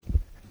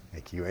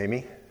Thank you,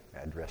 Amy.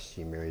 Address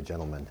ye merry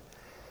gentlemen.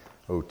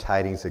 Oh,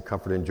 tidings of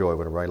comfort and joy. I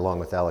want to ride along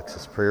with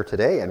Alex's prayer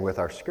today and with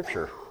our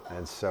scripture.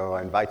 And so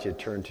I invite you to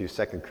turn to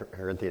 2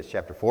 Corinthians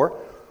chapter 4.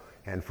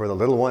 And for the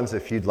little ones,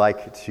 if you'd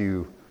like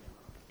to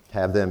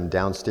have them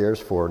downstairs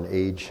for an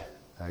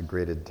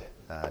age-graded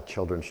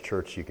children's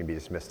church, you can be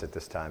dismissed at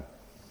this time.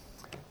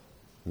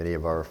 Many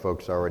of our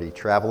folks are already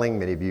traveling.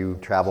 Many of you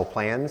travel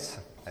plans.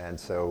 And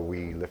so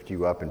we lift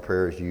you up in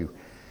prayer as you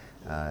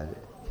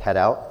head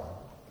out.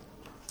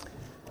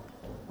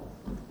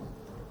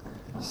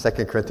 2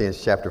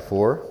 Corinthians chapter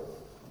 4.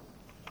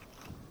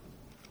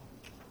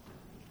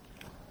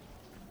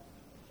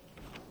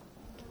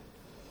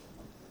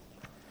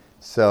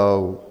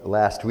 So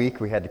last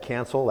week we had to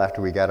cancel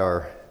after we got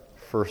our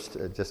first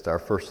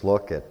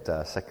look at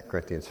 2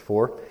 Corinthians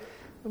 4.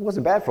 It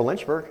wasn't bad for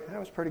Lynchburg. That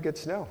was pretty good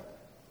snow.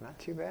 Not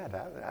too bad.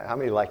 How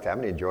many liked that? How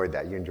many enjoyed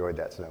that? You enjoyed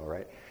that snow,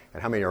 right?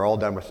 And how many are all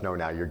done with snow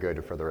now? You're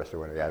good for the rest of the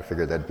winter. Yeah, I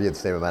figured that'd be the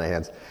same amount of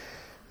hands.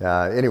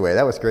 Anyway,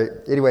 that was great.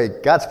 Anyway,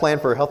 God's plan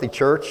for a healthy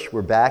church.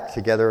 We're back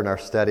together in our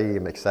study.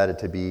 I'm excited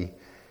to be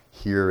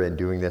here and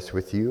doing this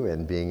with you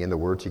and being in the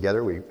Word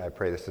together. I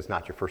pray this is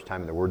not your first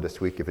time in the Word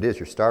this week. If it is,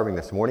 you're starving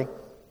this morning.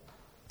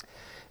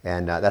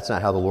 And that's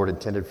not how the Lord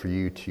intended for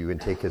you to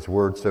intake His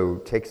Word. So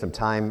take some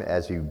time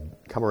as you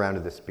come around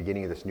to this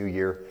beginning of this new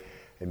year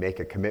and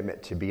make a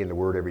commitment to be in the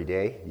Word every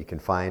day. You can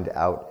find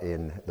out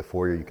in the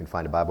foyer, you can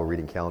find a Bible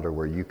reading calendar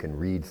where you can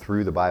read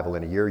through the Bible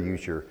in a year.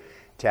 Use your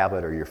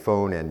tablet or your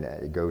phone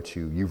and go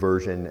to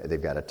YouVersion.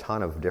 They've got a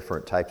ton of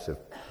different types of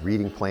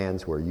reading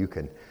plans where you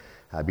can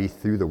be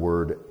through the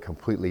Word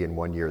completely in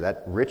 1 year.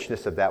 That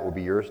richness of that will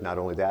be yours. Not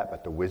only that,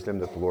 but the wisdom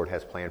that the Lord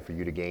has planned for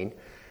you to gain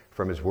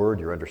from His Word,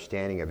 your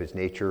understanding of His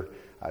nature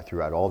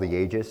throughout all the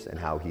ages and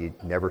how He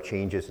never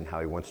changes and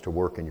how He wants to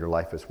work in your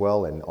life as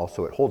well. And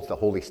also it holds the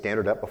holy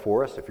standard up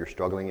before us. If you're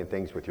struggling in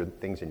things with your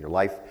things in your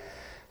life,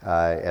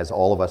 as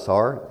all of us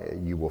are,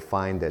 you will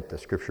find that the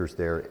Scriptures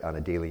there on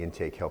a daily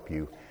intake help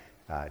you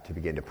to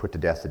begin to put to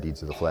death the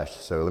deeds of the flesh.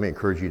 So let me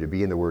encourage you to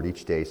be in the Word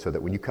each day so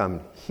that when you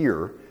come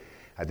here,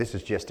 this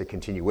is just a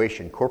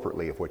continuation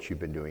corporately of what you've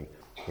been doing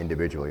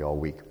individually all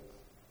week.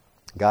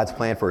 God's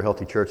plan for a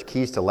healthy church,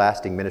 keys to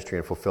lasting ministry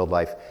and fulfilled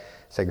life,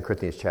 2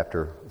 Corinthians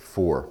chapter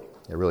 4.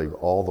 And really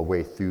all the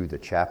way through the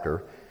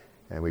chapter.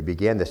 And we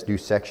began this new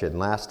section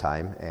last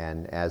time,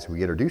 and as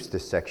we introduced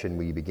this section,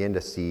 we begin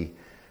to see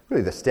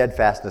really the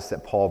steadfastness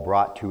that Paul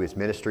brought to his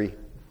ministry.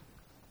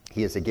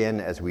 He is,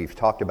 again, as we've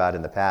talked about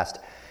in the past,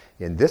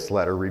 in this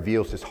letter,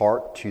 reveals his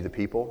heart to the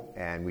people,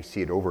 and we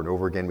see it over and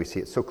over again. We see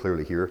it so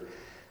clearly here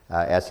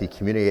as he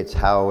communicates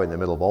how, in the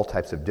middle of all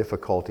types of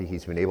difficulty,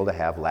 he's been able to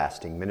have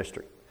lasting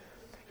ministry.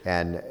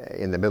 And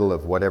in the middle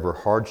of whatever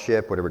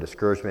hardship, whatever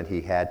discouragement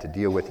he had to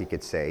deal with, he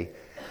could say,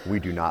 "We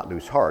do not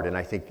lose heart." And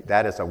I think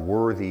that is a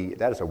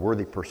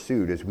worthy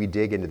pursuit as we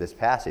dig into this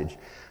passage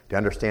to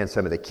understand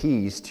some of the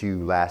keys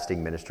to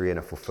lasting ministry and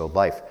a fulfilled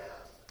life.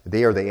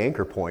 They are the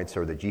anchor points,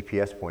 or the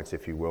GPS points,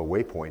 if you will,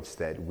 waypoints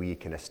that we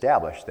can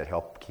establish that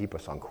help keep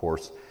us on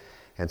course.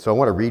 And so I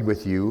want to read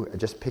with you,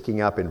 just picking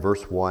up in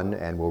verse 1,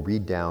 and we'll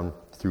read down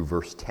through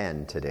verse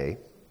 10 today,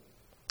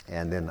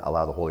 and then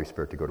allow the Holy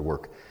Spirit to go to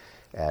work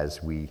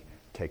as we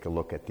take a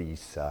look at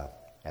these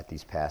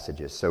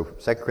passages. So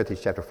 2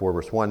 Corinthians chapter 4,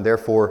 verse 1,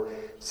 "Therefore,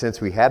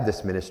 since we have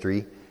this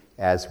ministry,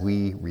 as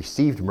we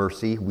received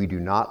mercy, we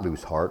do not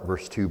lose heart."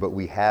 Verse 2, "But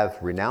we have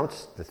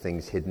renounced the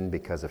things hidden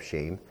because of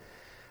shame,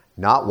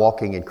 not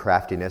walking in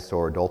craftiness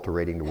or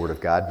adulterating the word of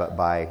God, but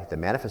by the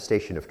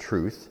manifestation of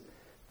truth,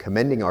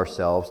 commending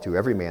ourselves to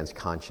every man's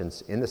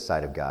conscience in the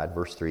sight of God."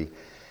 Verse 3,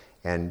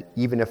 "And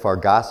even if our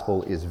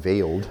gospel is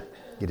veiled,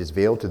 it is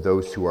veiled to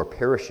those who are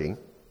perishing."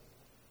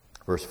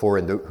 Verse 4,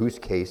 "In whose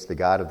case the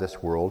God of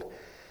this world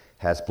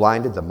has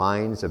blinded the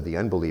minds of the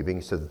unbelieving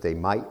so that they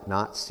might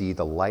not see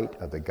the light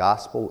of the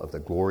gospel of the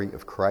glory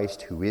of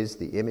Christ, who is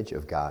the image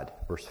of God."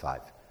 Verse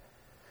 5,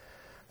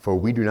 "For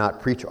we do not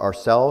preach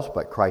ourselves,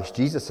 but Christ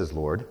Jesus is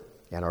Lord,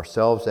 and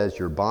ourselves as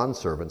your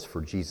bondservants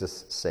for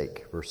Jesus'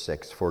 sake." Verse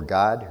 6, "For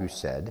God, who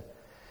said,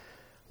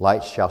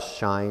 'Light shall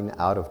shine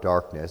out of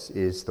darkness,'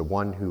 is the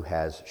one who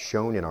has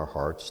shone in our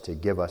hearts to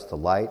give us the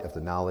light of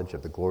the knowledge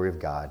of the glory of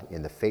God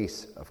in the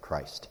face of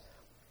Christ."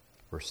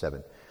 Verse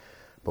 7,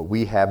 "But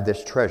we have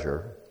this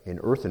treasure in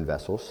earthen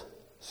vessels,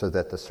 so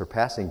that the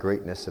surpassing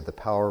greatness of the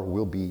power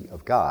will be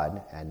of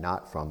God and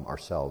not from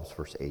ourselves."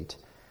 Verse 8,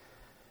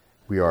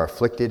 "We are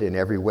afflicted in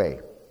every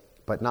way,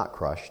 but not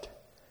crushed,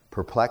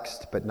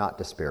 perplexed, but not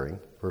despairing."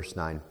 Verse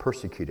 9,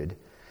 "Persecuted,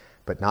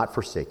 but not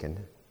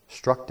forsaken,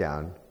 struck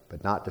down,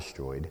 but not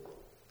destroyed."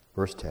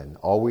 Verse 10,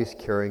 "Always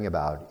carrying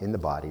about in the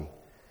body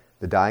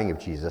the dying of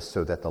Jesus,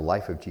 so that the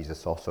life of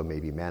Jesus also may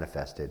be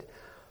manifested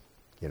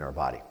in our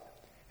body."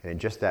 And in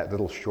just that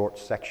little short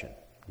section,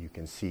 you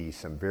can see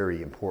some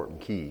very important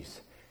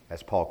keys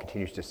as Paul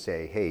continues to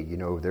say, hey,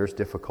 there's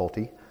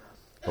difficulty,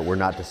 but we're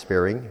not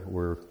despairing.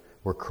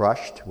 We're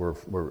crushed,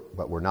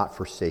 but we're not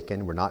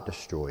forsaken. We're not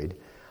destroyed.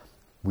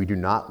 We do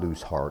not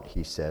lose heart,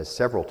 he says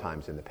several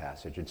times in the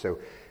passage. And so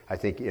I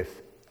think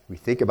if we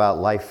think about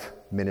life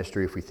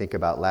ministry, if we think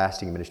about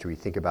lasting ministry, we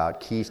think about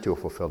keys to a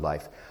fulfilled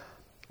life,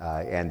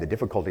 and the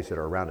difficulties that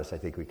are around us, I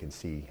think we can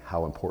see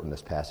how important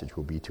this passage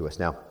will be to us.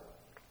 Now,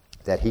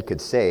 that he could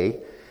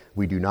say,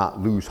 we do not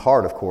lose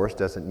heart, of course,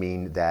 doesn't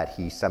mean that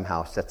he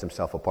somehow sets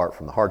himself apart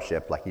from the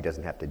hardship, like he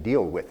doesn't have to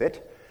deal with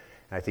it.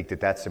 And I think that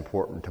that's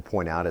important to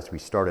point out as we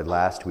started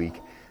last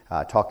week,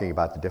 talking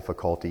about the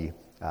difficulty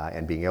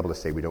and being able to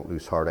say we don't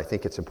lose heart. I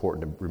think it's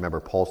important to remember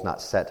Paul's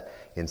not set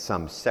in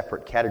some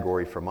separate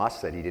category from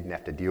us, that he didn't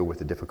have to deal with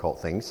the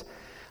difficult things,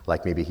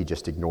 like maybe he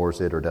just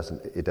ignores it or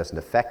it doesn't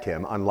affect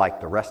him,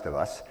 unlike the rest of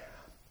us.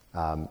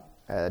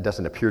 It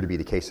doesn't appear to be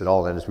the case at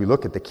all. And as we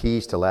look at the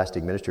keys to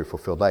lasting ministry or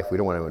fulfilled life, we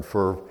don't want to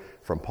infer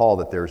from Paul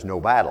that there's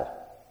no battle,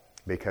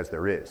 because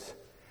there is.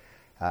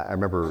 I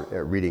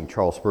remember reading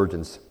Charles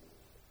Spurgeon's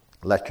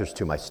lectures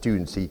to my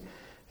students.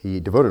 He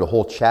devoted a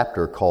whole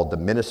chapter called The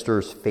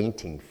Minister's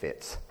Fainting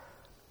Fits.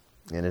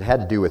 And it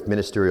had to do with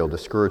ministerial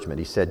discouragement.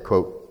 He said,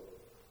 quote,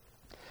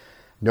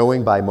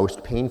 "Knowing by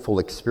most painful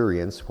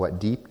experience what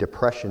deep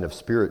depression of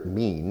spirit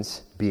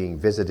means, being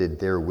visited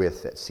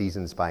therewith at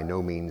seasons by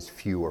no means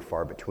few or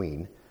far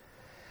between,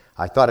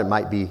 I thought it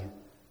might be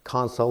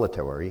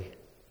consolatory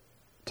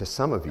to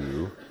some of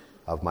you,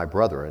 of my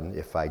brethren,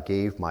 if I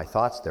gave my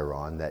thoughts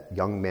thereon, that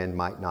young men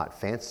might not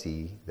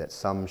fancy that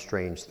some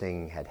strange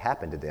thing had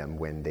happened to them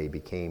when they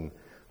became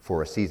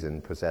for a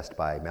season possessed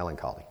by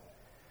melancholy."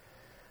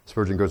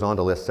 Spurgeon goes on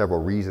to list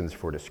several reasons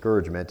for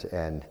discouragement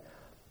and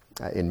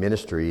in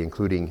ministry,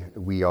 including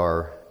we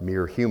are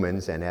mere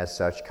humans and as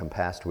such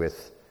compassed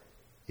with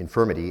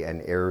infirmity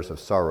and errors of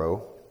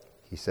sorrow.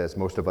 He says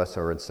most of us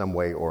are in some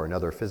way or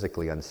another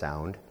physically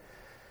unsound.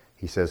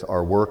 He says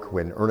our work,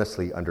 when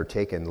earnestly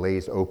undertaken,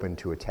 lays open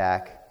to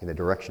attack in the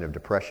direction of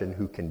depression.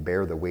 Who can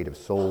bear the weight of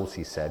souls,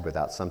 he said,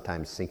 without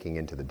sometimes sinking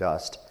into the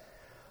dust?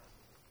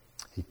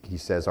 He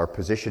says our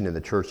position in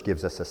the church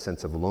gives us a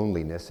sense of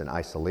loneliness and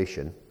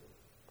isolation.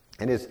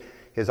 And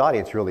his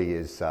audience really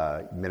is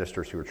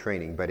ministers who are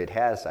training, but it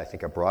has, I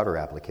think, a broader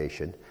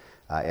application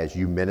as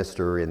you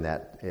minister in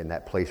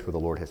that place where the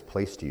Lord has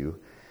placed you.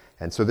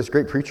 And so this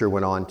great preacher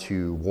went on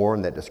to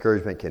warn that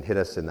discouragement can hit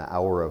us in the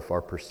hour of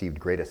our perceived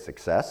greatest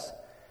success.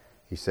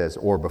 He says,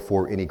 or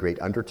before any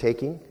great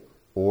undertaking,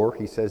 or,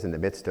 he says, in the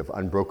midst of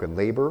unbroken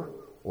labor,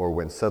 or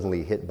when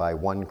suddenly hit by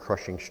one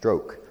crushing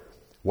stroke.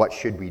 What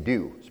should we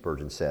do?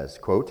 Spurgeon says,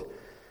 quote,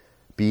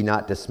 "Be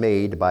not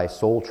dismayed by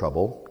soul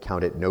trouble,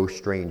 count it no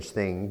strange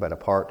thing, but a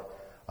part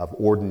of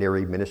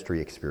ordinary ministry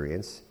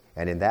experience,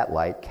 and in that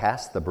light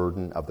cast the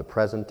burden of the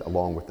present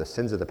along with the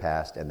sins of the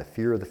past and the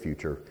fear of the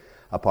future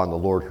upon the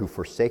Lord, who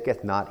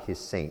forsaketh not his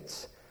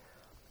saints.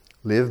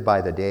 Live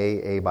by the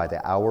day, by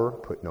the hour,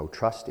 put no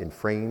trust in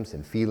frames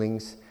and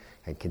feelings,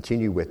 and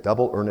continue with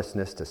double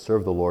earnestness to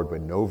serve the Lord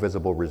when no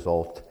visible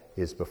result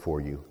is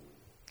before you."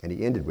 And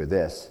he ended with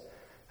this,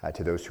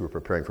 to those who are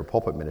preparing for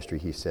pulpit ministry,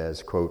 he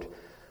says, quote,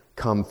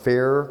 "Come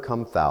fair,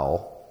 come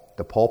foul,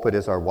 the pulpit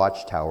is our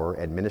watchtower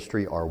and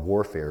ministry our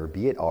warfare,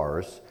 be it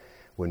ours,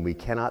 when we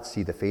cannot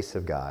see the face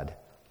of God,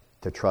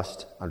 to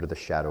trust under the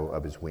shadow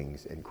of his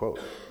wings," end quote.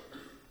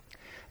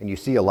 And you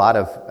see a lot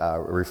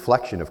of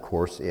reflection, of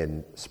course,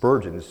 in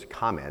Spurgeon's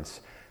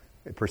comments,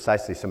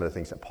 precisely some of the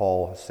things that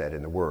Paul said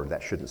in the Word.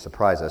 That shouldn't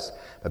surprise us.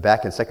 But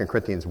back in 2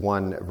 Corinthians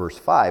 1, verse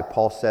 5,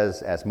 Paul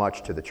says as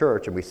much to the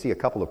church, and we see a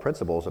couple of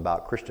principles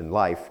about Christian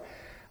life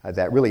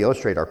that really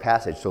illustrate our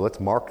passage, so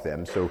let's mark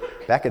them. So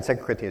back in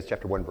 2 Corinthians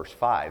chapter 1, verse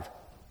 5,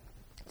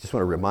 I just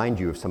want to remind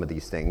you of some of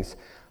these things.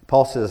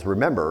 Paul says,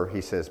 remember, he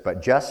says,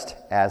 "But just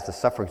as the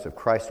sufferings of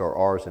Christ are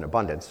ours in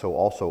abundance, so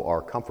also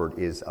our comfort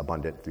is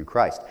abundant through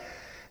Christ."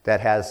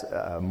 That has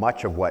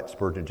much of what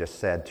Spurgeon just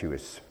said to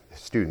his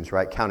students,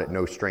 right? Count it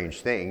no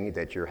strange thing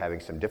that you're having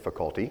some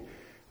difficulty,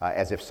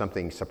 as if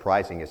something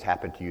surprising has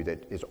happened to you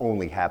that is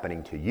only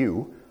happening to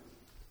you.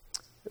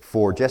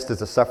 "For just as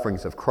the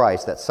sufferings of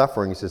Christ," that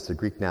sufferings is the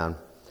Greek noun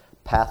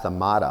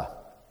pathemata.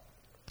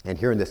 And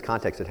here in this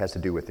context, it has to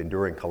do with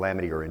enduring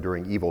calamity or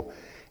enduring evil.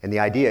 And the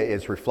idea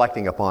is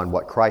reflecting upon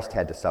what Christ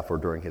had to suffer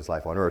during his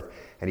life on earth.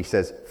 And he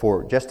says,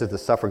 "For just as the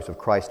sufferings of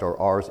Christ are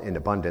ours in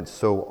abundance,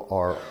 so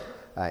are..."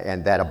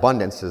 And that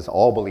abundance is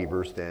all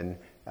believers, then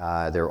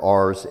they're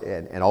ours,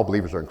 and all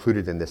believers are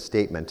included in this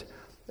statement.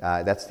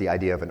 That's the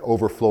idea of an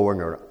overflowing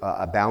or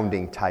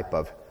abounding type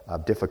of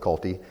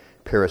difficulty,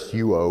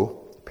 perisuo,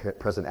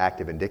 present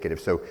active indicative.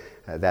 So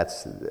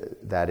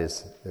that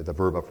is the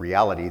verb of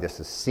reality. This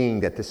is seeing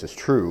that this is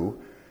true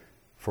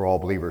for all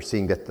believers,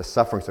 seeing that the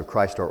sufferings of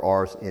Christ are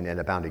ours in an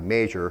abounding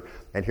measure.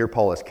 And here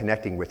Paul is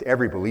connecting with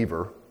every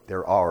believer.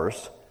 They're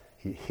ours,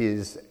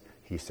 his,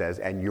 he says,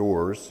 and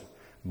yours,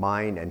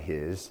 mine and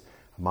his,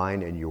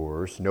 mine and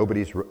yours.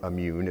 Nobody's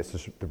immune. This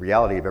is the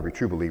reality of every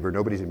true believer.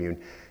 Nobody's immune.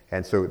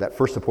 And so that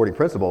first supporting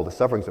principle, the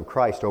sufferings of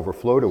Christ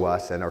overflow to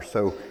us and are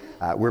so,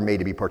 we're made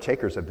to be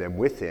partakers of them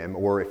with him,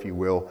 or if you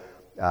will,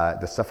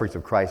 the sufferings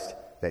of Christ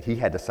that he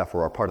had to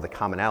suffer are part of the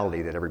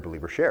commonality that every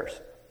believer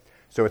shares.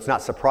 So it's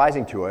not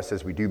surprising to us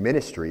as we do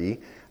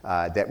ministry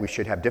that we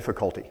should have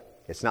difficulty.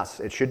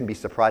 It shouldn't be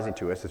surprising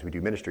to us as we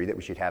do ministry that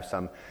we should have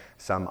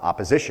some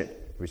opposition.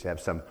 We should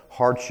have some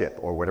hardship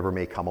or whatever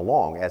may come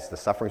along as the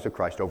sufferings of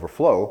Christ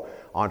overflow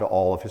onto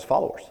all of his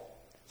followers.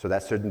 So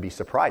that shouldn't be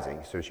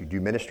surprising. So as you do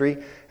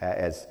ministry,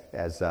 as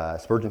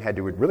Spurgeon had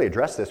to really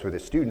address this with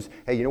his students,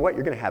 hey, you know what?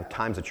 You're going to have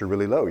times that you're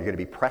really low. You're going to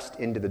be pressed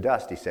into the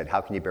dust. He said,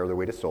 how can you bear the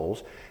weight of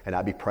souls and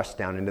not be pressed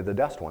down into the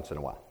dust once in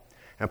a while?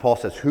 And Paul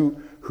says,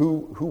 who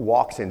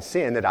walks in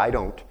sin that I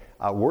don't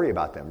worry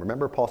about them?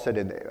 Remember, Paul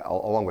said,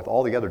 along with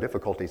all the other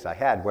difficulties I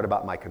had, what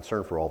about my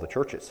concern for all the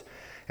churches?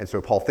 And so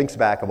Paul thinks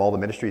back of all the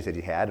ministries that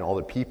he had and all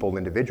the people,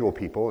 individual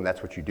people, and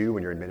that's what you do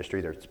when you're in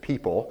ministry. There's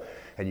people,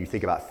 and you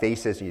think about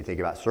faces, and you think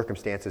about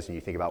circumstances, and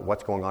you think about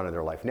what's going on in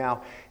their life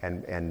now.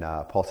 And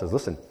Paul says,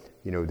 listen,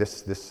 you know,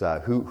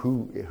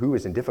 who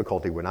is in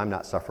difficulty when I'm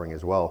not suffering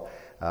as well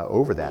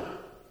over that?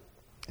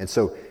 And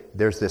so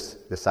there's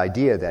this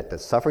idea that the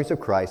sufferings of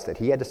Christ that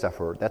he had to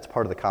suffer, that's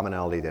part of the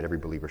commonality that every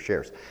believer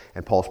shares.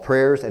 And Paul's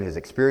prayers and his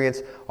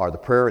experience are the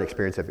prayer and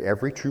experience of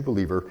every true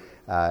believer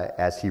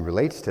as he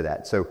relates to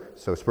that. So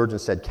Spurgeon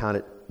said, count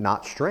it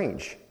not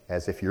strange,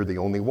 as if you're the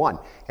only one.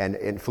 And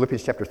in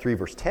Philippians chapter 3,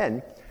 verse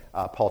 10,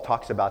 Paul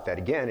talks about that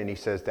again, and he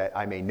says that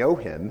I may know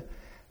him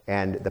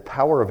and the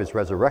power of his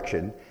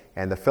resurrection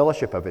and the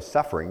fellowship of his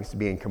sufferings,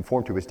 being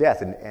conformed to his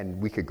death.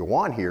 And we could go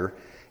on here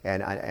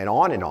and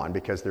on,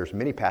 because there's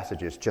many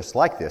passages just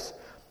like this,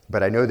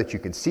 but I know that you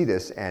can see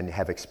this and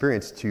have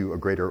experienced to a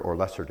greater or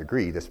lesser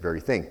degree this very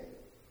thing.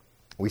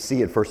 We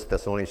see in 1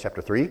 Thessalonians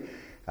chapter 3,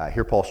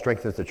 here Paul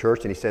strengthens the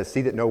church, and he says,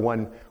 see that no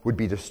one would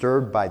be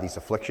disturbed by these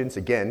afflictions.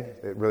 Again,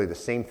 really the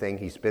same thing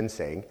he's been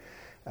saying.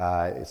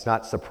 It's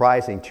not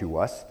surprising to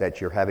us that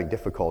you're having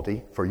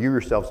difficulty, for you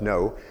yourselves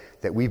know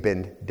that we've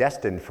been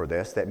destined for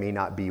this. That may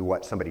not be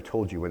what somebody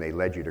told you when they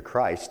led you to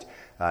Christ.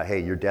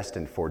 Hey, you're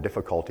destined for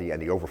difficulty, and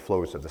the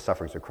overflows of the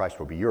sufferings of Christ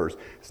will be yours.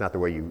 It's not the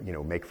way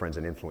you make friends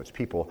and influence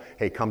people.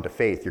 Hey, come to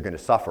faith, you're going to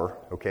suffer,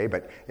 okay?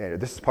 But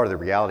this is part of the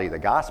reality of the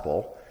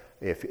gospel.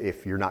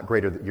 If you're not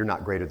greater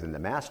than the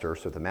master,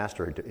 so if the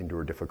master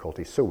endured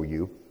difficulty, so will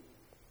you.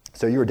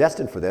 So you were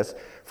destined for this.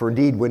 For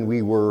indeed, when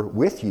we were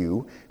with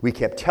you, we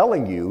kept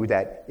telling you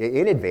that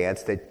in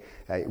advance that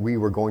we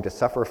were going to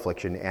suffer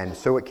affliction, and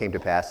so it came to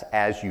pass,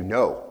 as you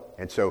know.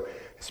 And so,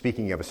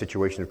 speaking of a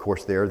situation, of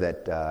course, there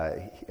that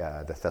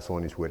the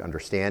Thessalonians would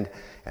understand,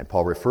 and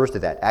Paul refers to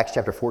that. Acts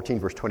chapter 14,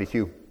 verse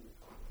 22.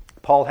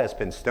 Paul has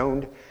been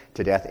stoned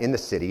to death in the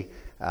city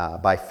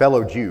by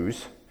fellow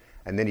Jews,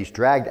 and then he's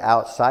dragged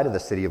outside of the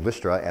city of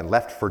Lystra and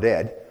left for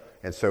dead.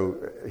 And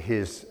so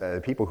his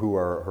people who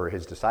are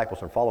his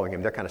disciples and following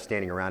him, they're kind of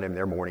standing around him,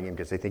 they're mourning him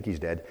because they think he's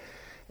dead.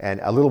 And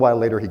a little while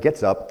later, he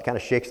gets up, kind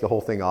of shakes the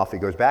whole thing off. He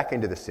goes back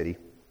into the city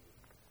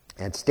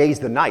and stays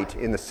the night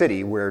in the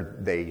city where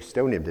they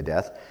stoned him to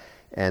death.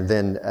 And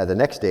then the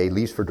next day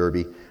leaves for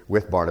Derbe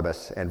with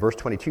Barnabas. And verse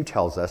 22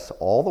 tells us,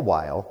 all the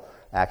while,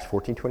 Acts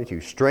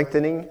 14:22,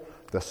 strengthening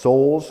the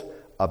souls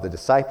of the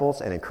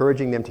disciples and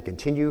encouraging them to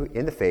continue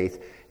in the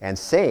faith, and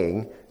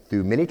saying,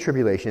 through many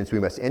tribulations we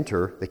must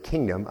enter the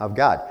kingdom of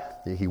God.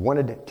 He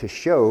wanted to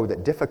show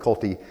that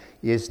difficulty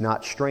is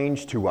not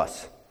strange to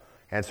us.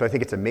 And so I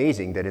think it's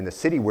amazing that in the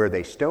city where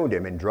they stoned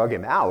him and drug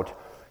him out,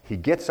 he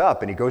gets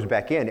up and he goes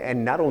back in.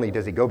 And not only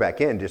does he go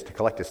back in just to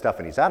collect his stuff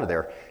and he's out of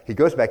there, he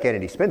goes back in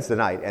and he spends the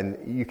night. And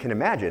you can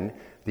imagine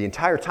the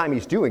entire time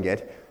he's doing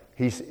it,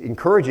 he's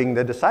encouraging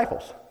the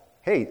disciples.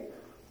 Hey,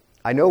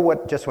 I know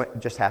what just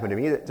happened to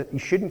me. That you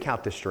shouldn't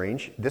count this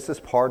strange. This is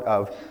part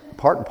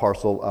and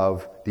parcel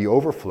of the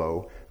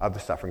overflow of the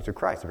sufferings of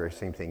Christ, the very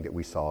same thing that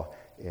we saw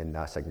in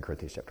 2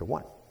 Corinthians chapter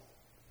 1.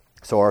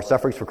 So our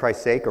sufferings for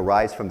Christ's sake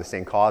arise from the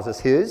same cause as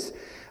his,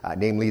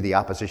 namely the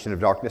opposition of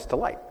darkness to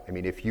light. I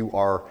mean, if you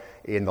are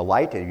in the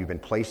light and you've been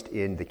placed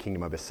in the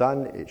kingdom of his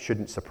Son, it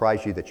shouldn't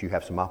surprise you that you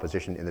have some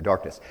opposition in the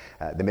darkness.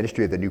 The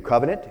ministry of the new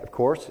covenant, of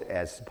course,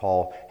 as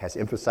Paul has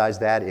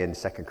emphasized that in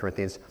 2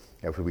 Corinthians,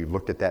 we've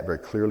looked at that very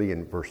clearly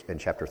in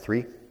chapter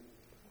 3.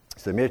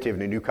 So the ministry of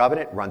the new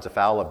covenant runs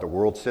afoul of the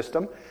world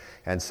system.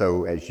 And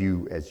so as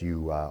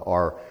you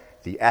are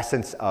the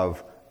essence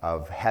of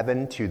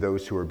heaven to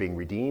those who are being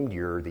redeemed,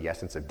 you're the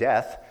essence of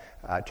death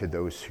to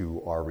those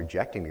who are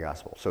rejecting the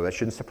gospel. So that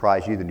shouldn't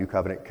surprise you. The new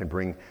covenant can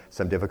bring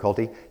some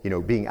difficulty.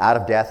 Being out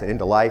of death and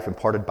into life,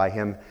 imparted by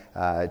him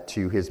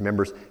to his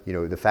members.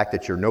 The fact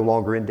that you're no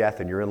longer in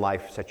death and you're in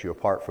life sets you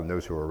apart from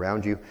those who are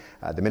around you.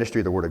 The ministry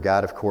of the Word of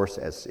God, of course,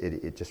 as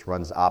it just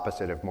runs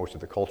opposite of most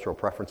of the cultural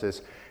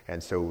preferences.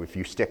 And so if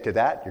you stick to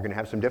that, you're going to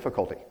have some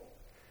difficulty.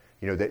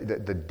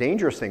 The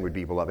dangerous thing would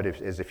be, beloved,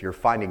 is if you're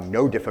finding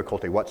no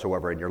difficulty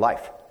whatsoever in your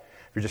life.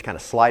 If you're just kind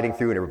of sliding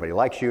through and everybody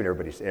likes you and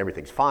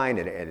everything's fine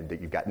and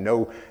you've got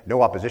no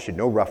opposition,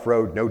 no rough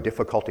road, no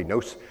difficulty,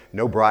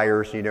 no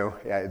briars, those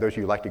of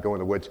you who like to go in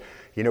the woods,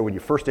 when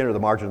you first enter the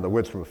margin of the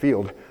woods from a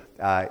field,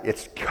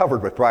 it's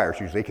covered with briars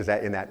usually because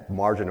in that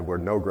margin of where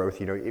no growth,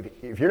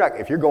 if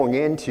you're going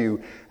into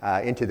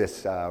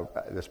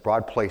this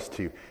broad place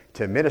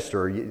to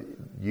minister,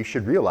 you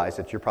should realize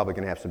that you're probably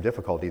going to have some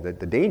difficulty. The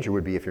danger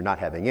would be if you're not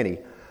having any.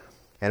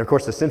 And of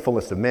course, the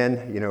sinfulness of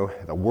men,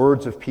 the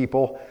words of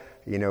people,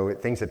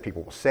 things that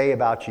people will say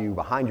about you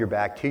behind your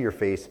back, to your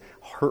face,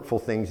 hurtful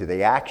things,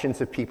 the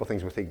actions of people,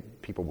 things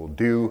people will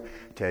do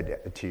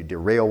to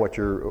derail what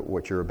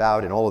you're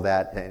about, and all of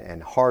that,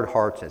 and hard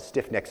hearts and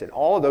stiff necks, and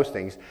all of those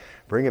things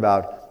bring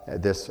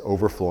about this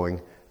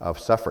overflowing of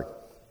suffering.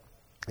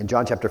 In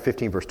John chapter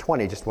 15, verse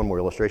 20, just one more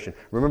illustration.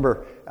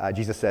 Remember,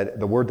 Jesus said,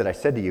 "The word that I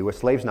said to you, a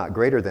slave's not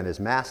greater than his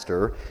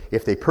master.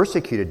 If they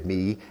persecuted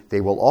me,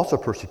 they will also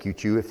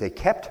persecute you. If they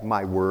kept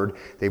my word,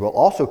 they will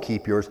also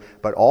keep yours.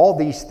 But all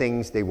these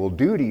things they will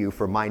do to you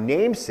for my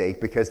name's sake,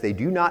 because they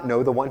do not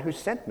know the one who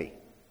sent me."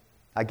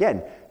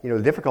 Again,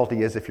 the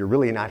difficulty is if you're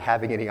really not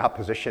having any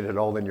opposition at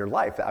all in your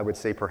life. I would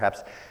say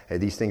perhaps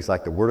these things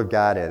like the Word of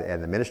God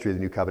and the ministry of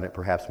the New Covenant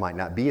perhaps might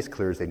not be as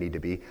clear as they need to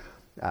be.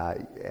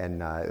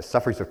 And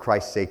sufferings of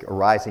Christ's sake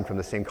arising from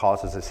the same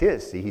causes as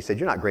his. See, he said,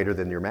 "You're not greater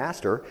than your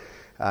master."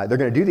 They're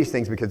going to do these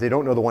things because they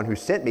don't know the one who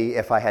sent me.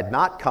 If I had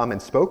not come and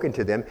spoken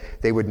to them,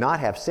 they would not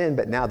have sinned,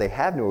 but now they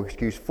have no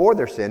excuse for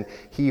their sin.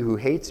 He who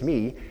hates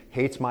me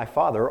hates my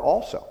Father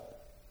also.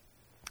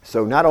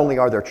 So not only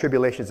are there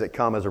tribulations that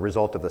come as a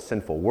result of the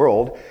sinful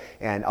world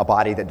and a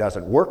body that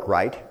doesn't work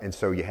right, and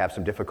so you have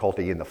some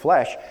difficulty in the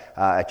flesh,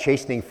 a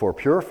chastening for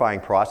purifying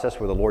process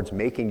where the Lord's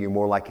making you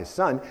more like his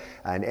Son,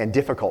 and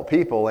difficult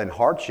people and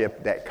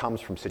hardship that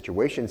comes from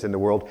situations in the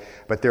world,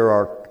 but there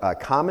are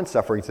common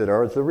sufferings that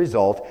are the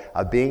result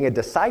of being a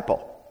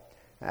disciple.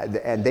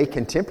 And they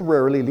can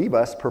temporarily leave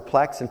us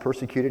perplexed and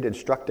persecuted and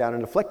struck down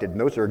and afflicted.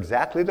 And those are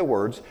exactly the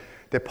words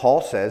that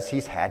Paul says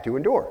he's had to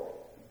endure.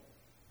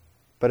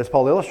 But as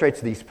Paul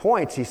illustrates these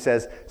points, he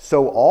says,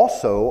 "So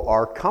also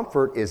our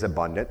comfort is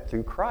abundant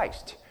through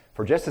Christ.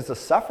 For just as the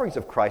sufferings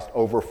of Christ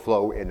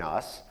overflow in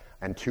us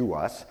and to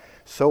us,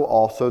 so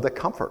also the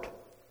comfort."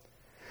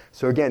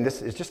 So again,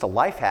 this is just a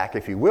life hack,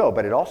 if you will,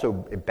 but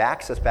it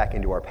backs us back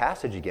into our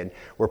passage again,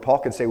 where Paul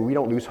can say, well, we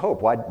don't lose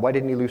hope. Why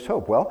didn't he lose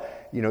hope? Well,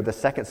 the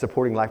second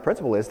supporting life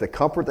principle is the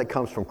comfort that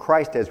comes from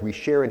Christ as we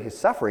share in his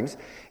sufferings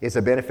is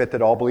a benefit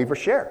that all believers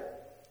share.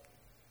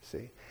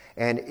 See?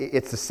 And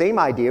it's the same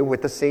idea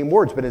with the same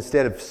words, but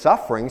instead of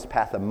sufferings,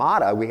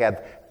 pathemata, we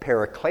have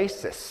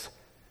paraklesis.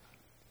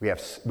 We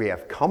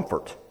have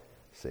comfort,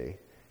 see?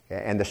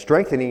 And the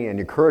strengthening and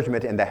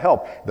encouragement and the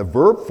help. The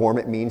verb form,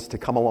 it means to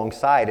come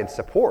alongside and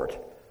support.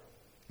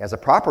 As a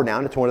proper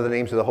noun, it's one of the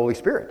names of the Holy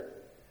Spirit.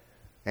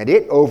 And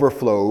it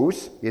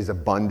overflows, is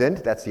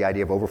abundant. That's the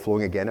idea of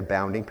overflowing again,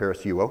 abounding,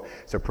 parasuo.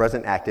 So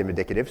present, active,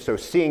 indicative. So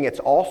seeing it's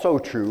also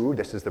true,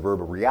 this is the verb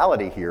of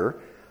reality here,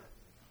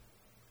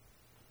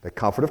 the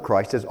comfort of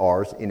Christ is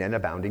ours in an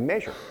abounding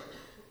measure.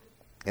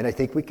 And I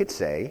think we could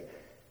say,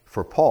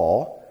 for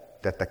Paul,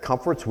 that the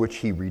comforts which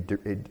he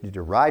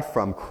derived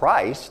from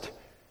Christ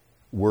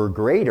were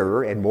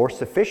greater and more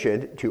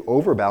sufficient to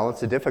overbalance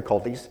the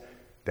difficulties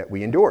that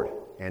we endured.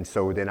 And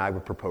so then I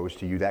would propose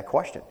to you that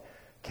question.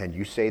 Can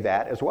you say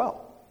that as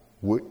well?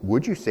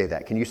 Would you say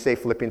that? Can you say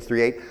Philippians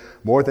 3:8,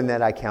 "More than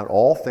that I count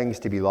all things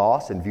to be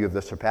lost in view of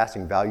the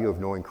surpassing value of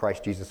knowing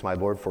Christ Jesus my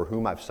Lord, for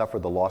whom I've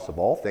suffered the loss of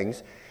all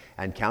things,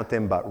 and count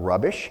them but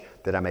rubbish,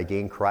 that I may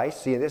gain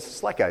Christ"? See, this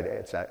is like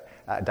it's a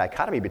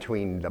dichotomy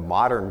between the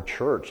modern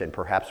church and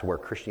perhaps where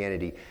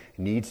Christianity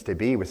needs to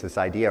be, with this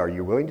idea, are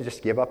you willing to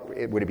just give up?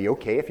 Would it be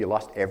okay if you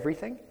lost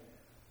everything?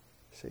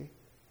 See?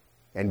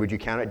 And would you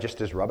count it just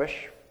as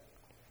rubbish?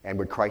 And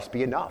would Christ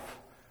be enough?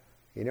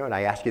 And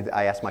I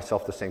ask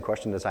myself the same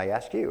question as I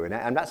ask you. And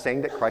I'm not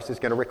saying that Christ is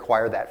going to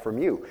require that from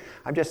you.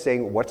 I'm just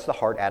saying, what's the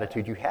heart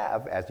attitude you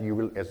have as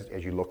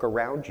you look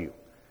around you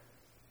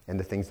and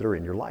the things that are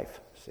in your life?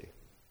 See?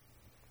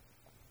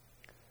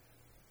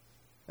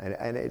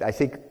 And I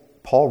think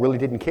Paul really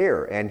didn't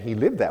care, and he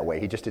lived that way.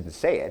 He just didn't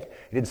say it.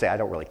 He didn't say, "I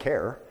don't really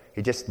care."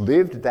 He just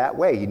lived that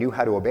way. He knew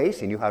how to obey.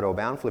 He knew how to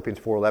abound, Philippians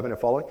 4:11 and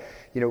following.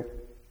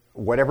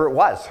 Whatever it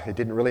was, it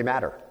didn't really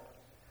matter.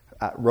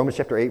 Romans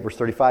chapter 8, verse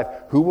 35,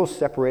 "Who will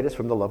separate us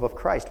from the love of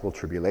Christ? Will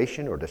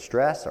tribulation or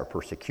distress or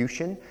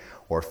persecution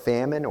or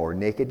famine or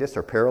nakedness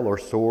or peril or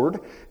sword?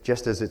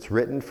 Just as it's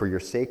written, for your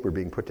sake we're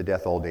being put to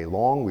death all day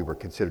long. We were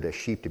considered as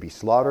sheep to be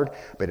slaughtered.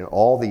 But in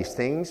all these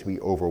things we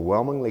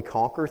overwhelmingly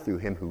conquer through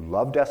him who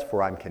loved us.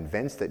 For I'm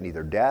convinced that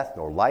neither death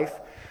nor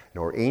life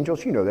nor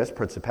angels," you know this,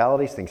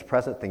 "principalities, things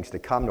present, things to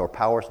come, nor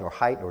powers, nor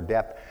height, nor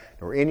depth,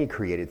 nor any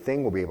created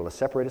thing will be able to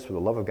separate us from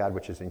the love of God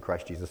which is in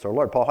Christ Jesus our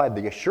Lord." Paul had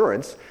the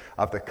assurance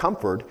of the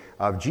comfort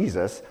of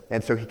Jesus,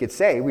 and so he could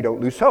say, we don't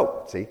lose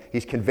hope. See,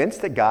 he's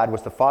convinced that God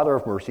was the Father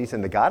of mercies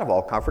and the God of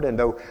all comfort, and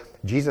though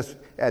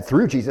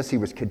through Jesus, he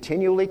was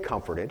continually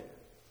comforted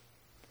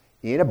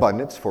in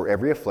abundance for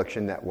every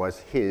affliction that was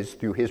his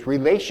through his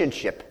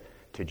relationship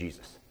to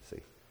Jesus. See,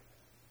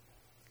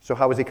 so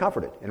how was he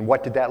comforted, and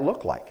what did that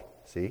look like?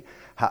 See,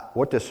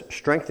 what does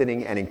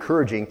strengthening and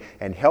encouraging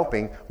and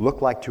helping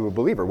look like to a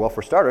believer? Well,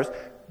 for starters,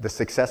 the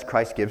success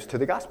Christ gives to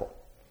the gospel.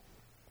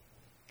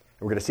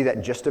 And we're going to see that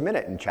in just a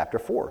minute in chapter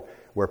 4,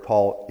 where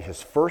Paul,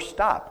 his first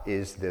stop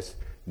is this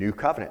new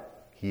covenant.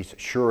 He's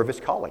sure of his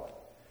calling.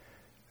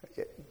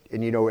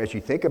 And as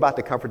you think about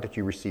the comfort that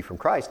you receive from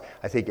Christ,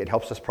 I think it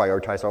helps us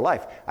prioritize our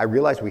life. I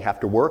realize we have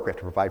to work, we have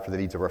to provide for the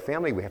needs of our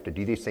family, we have to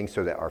do these things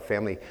so that our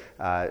families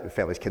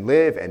can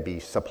live and be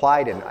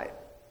supplied, and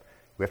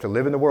we have to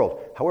live in the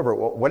world. However,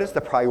 what is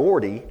the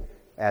priority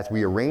as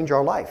we arrange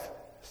our life?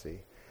 See?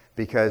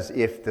 Because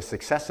if the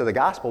success of the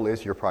gospel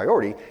is your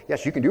priority,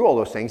 yes, you can do all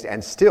those things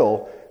and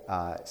still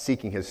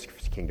seeking his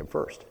kingdom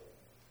first.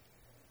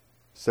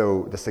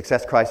 So the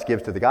success Christ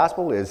gives to the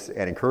gospel is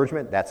an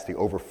encouragement. That's the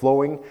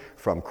overflowing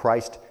from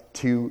Christ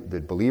to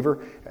the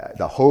believer,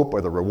 the hope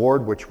or the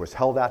reward which was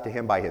held out to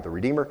him by the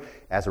Redeemer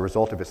as a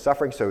result of his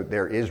suffering. So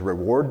there is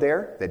reward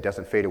there that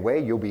doesn't fade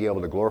away. You'll be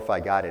able to glorify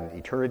God in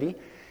eternity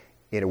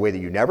in a way that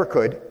you never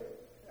could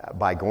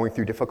by going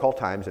through difficult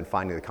times and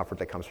finding the comfort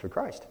that comes from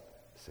Christ.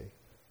 See?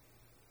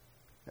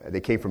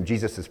 They came from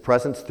Jesus'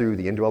 presence through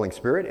the indwelling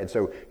Spirit, and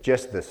so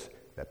just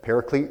that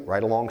paraclete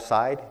right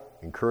alongside,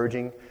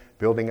 encouraging,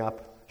 building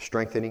up,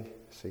 strengthening.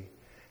 See?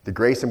 The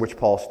grace in which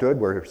Paul stood,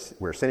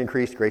 where sin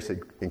increased, grace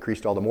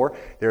increased all the more.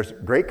 There's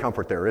great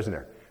comfort there, isn't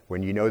there?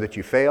 When you know that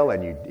you fail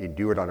and you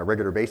do it on a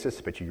regular basis,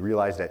 but you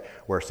realize that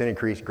where sin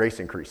increased, grace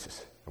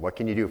increases. And what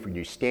can you do if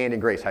you stand in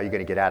grace? How are you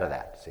going to get out of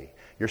that? See?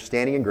 You're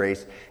standing in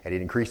grace, and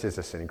it increases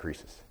as sin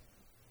increases.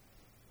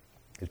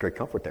 There's great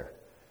comfort there.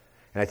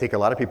 And I think a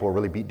lot of people are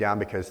really beat down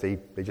because they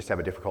just have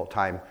a difficult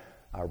time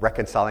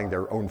reconciling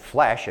their own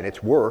flesh and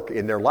its work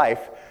in their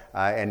life,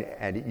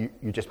 and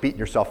you just beating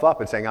yourself up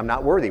and saying, I'm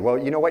not worthy. Well,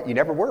 you know what? You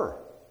never were,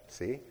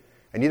 see?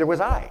 And neither was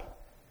I.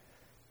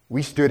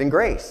 We stood in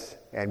grace,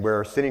 and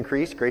where sin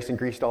increased, grace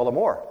increased all the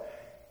more.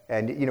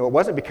 And, it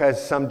wasn't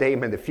because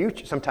sometime in the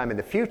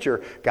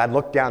future, God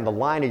looked down the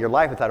line of your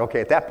life and thought, okay,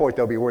 at that point,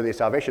 they'll be worthy of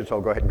salvation, so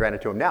I'll go ahead and grant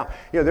it to them now.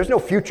 There's no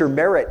future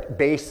merit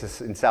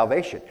basis in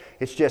salvation.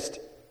 It's just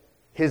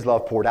his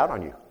love poured out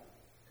on you.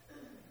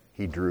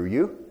 He drew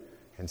you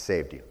and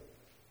saved you.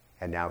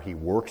 And now he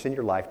works in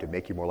your life to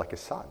make you more like his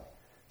son.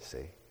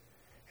 See?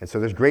 And so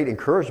there's great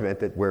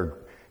encouragement that where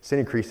sin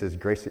increases,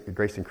 grace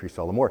increases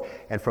all the more.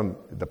 And from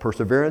the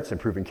perseverance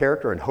and proven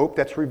character and hope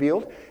that's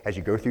revealed as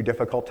you go through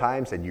difficult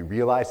times and you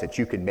realize that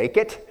you can make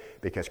it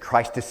because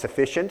Christ is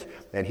sufficient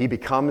and he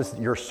becomes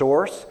your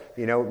source.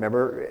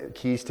 Remember,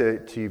 keys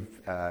to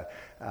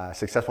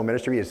successful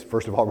ministry is,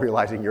 first of all,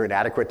 realizing you're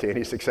inadequate to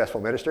any successful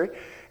ministry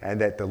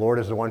and that the Lord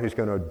is the one who's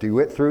going to do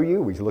it through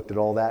you. We looked at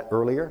all that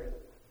earlier.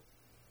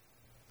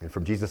 And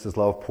from Jesus'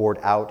 love poured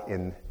out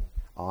in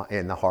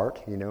the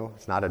heart,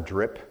 it's not a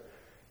drip,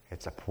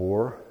 it's a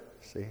pour,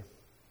 see?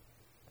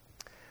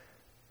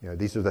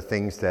 These are the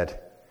things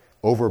that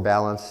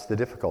overbalance the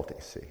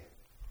difficulties, see?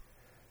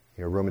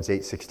 Romans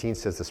 8:16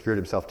 says the Spirit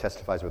himself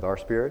testifies with our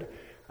spirit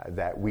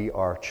that we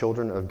are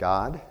children of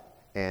God,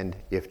 and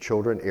if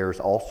children, heirs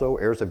also,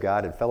 heirs of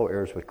God and fellow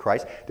heirs with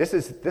Christ. This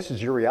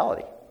is your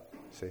reality,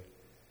 see?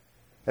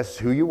 This is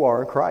who you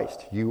are in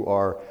Christ. You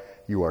are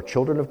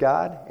children of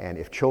God, and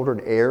if children,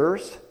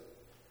 heirs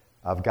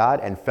of God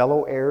and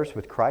fellow heirs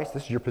with Christ,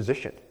 this is your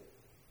position.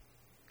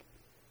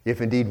 If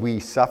indeed we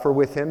suffer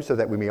with him so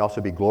that we may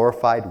also be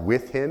glorified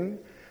with him.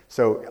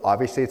 So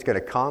obviously it's going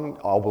to come.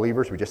 All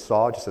believers, we just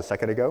saw just a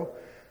second ago,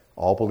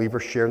 all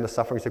believers share in the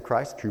sufferings of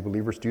Christ. True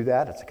believers do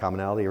that. It's a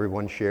commonality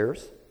everyone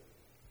shares.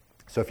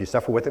 So if you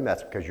suffer with him,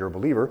 that's because you're a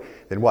believer.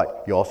 Then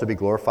what? You'll also be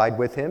glorified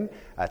with him.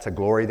 It's a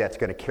glory that's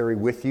going to carry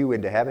with you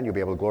into heaven. You'll be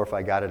able to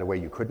glorify God in a way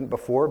you couldn't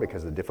before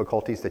because of the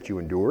difficulties that you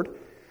endured.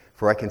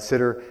 For I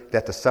consider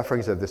that the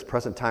sufferings of this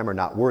present time are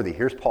not worthy.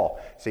 Here's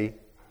Paul. See,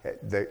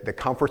 the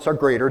comforts are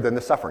greater than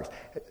the sufferings.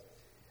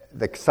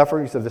 The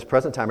sufferings of this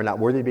present time are not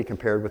worthy to be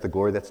compared with the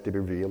glory that's to be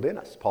revealed in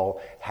us.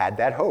 Paul had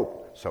that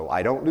hope. So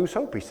I don't lose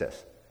hope, he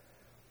says.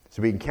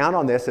 So we can count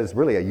on this as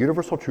really a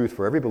universal truth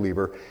for every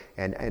believer,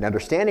 and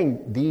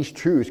understanding these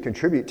truths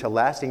contribute to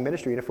lasting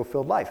ministry and a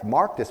fulfilled life.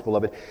 Mark this,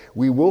 beloved.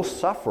 We will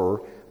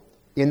suffer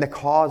in the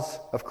cause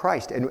of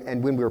Christ.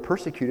 And when we're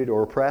persecuted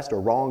or oppressed or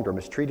wronged or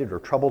mistreated or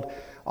troubled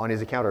on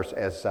his account, or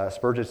as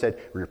Spurgeon said,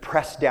 we're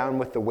pressed down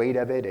with the weight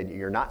of it, and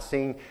you're not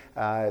seeing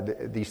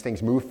these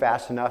things move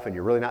fast enough, and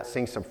you're really not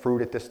seeing some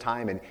fruit at this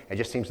time, and it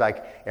just seems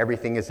like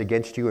everything is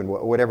against you and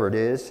whatever it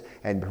is,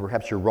 and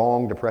perhaps you're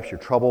wronged or perhaps you're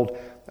troubled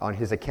on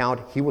his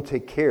account, he will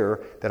take care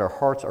that our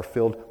hearts are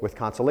filled with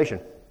consolation.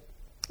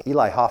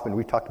 Eli Hoffman,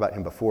 we've talked about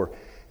him before,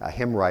 a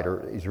hymn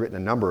writer. He's written a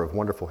number of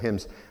wonderful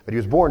hymns, but he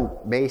was born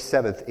May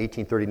 7th,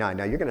 1839.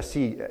 Now you're going to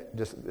see,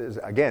 just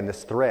again,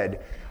 this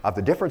thread of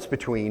the difference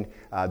between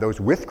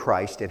those with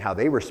Christ and how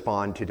they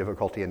respond to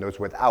difficulty and those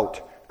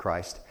without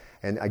Christ.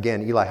 And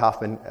again, Eli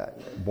Hoffman,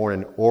 born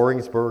in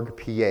Oringsburg,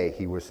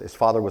 PA. His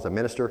father was a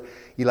minister.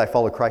 Eli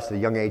followed Christ at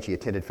a young age. He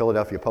attended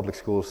Philadelphia public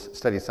schools,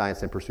 studied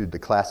science, and pursued the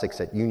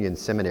classics at Union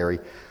Seminary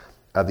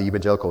of the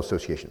Evangelical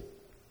Association.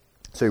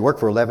 So he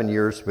worked for 11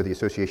 years with the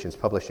association's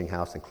publishing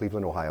house in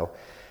Cleveland, Ohio.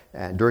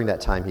 And during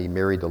that time, he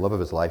married the love of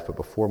his life, but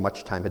before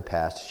much time had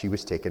passed, she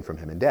was taken from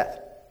him in death.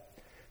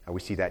 Now, we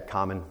see that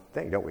common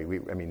thing, don't we?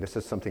 This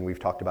is something we've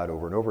talked about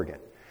over and over again.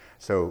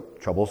 So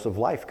troubles of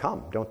life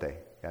come, don't they?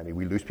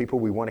 We lose people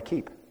we want to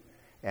keep,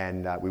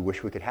 and we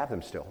wish we could have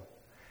them still.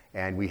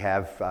 And we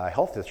have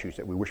health issues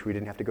that we wish we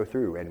didn't have to go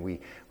through. And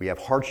we have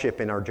hardship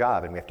in our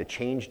job, and we have to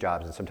change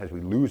jobs, and sometimes we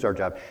lose our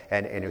job.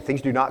 And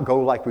things do not go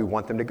like we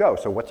want them to go.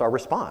 So what's our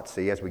response?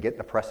 See, as we get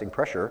the pressing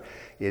pressure,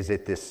 is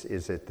it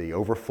the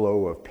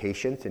overflow of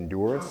patience,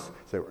 endurance,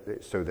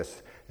 so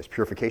this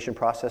purification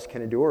process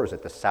can endure? Or is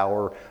it the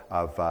sour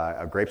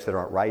of grapes that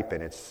aren't ripe,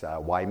 and it's,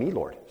 why me,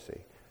 Lord?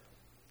 See.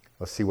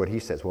 Let's see what he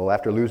says. Well,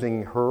 after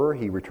losing her,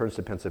 he returns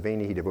to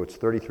Pennsylvania. He devotes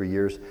 33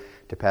 years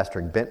to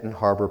pastoring Benton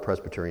Harbor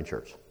Presbyterian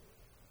Church.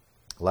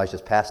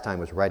 Elijah's pastime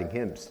was writing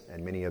hymns,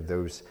 and many of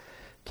those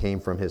came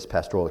from his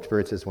pastoral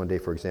experiences. One day,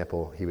 for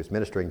example, he was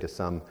ministering to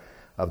some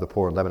of the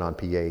poor in Lebanon,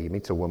 PA. He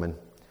meets a woman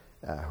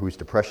whose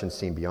depression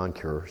seemed beyond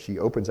cure. She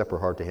opens up her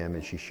heart to him,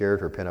 and she shared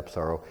her pent-up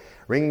sorrow,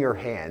 wringing her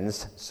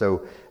hands.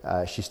 So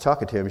she's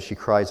talking to him. She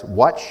cries,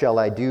 "What shall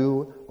I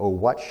do? Oh,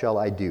 what shall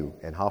I do?"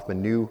 And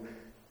Hoffman knew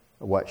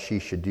what she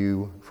should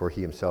do, for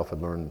he himself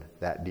had learned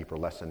that deeper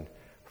lesson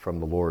from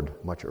the Lord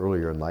much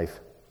earlier in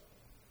life.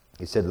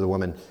 He said to the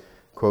woman,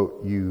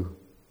 quote, "You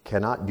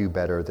cannot do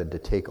better than to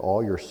take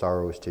all your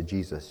sorrows to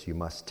Jesus. You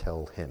must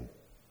tell him."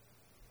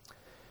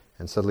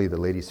 And suddenly the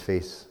lady's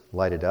face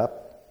lighted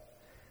up.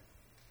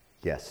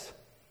 "Yes,"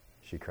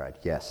 she cried,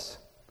 "yes,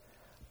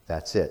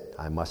 that's it.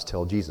 I must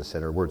tell Jesus."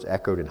 And her words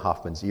echoed in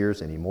Hoffman's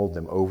ears, and he mulled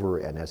them over,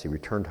 and as he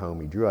returned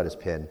home, he drew out his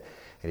pen,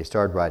 and he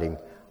started writing,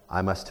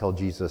 "I must tell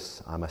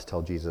Jesus, I must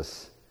tell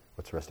Jesus."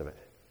 What's the rest of it?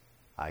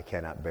 "I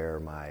cannot bear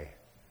my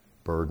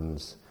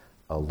burdens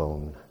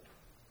alone.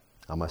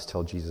 I must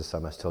tell Jesus, I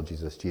must tell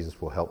Jesus.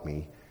 Jesus will help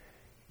me.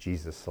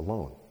 Jesus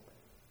alone."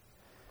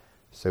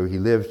 So he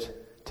lived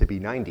to be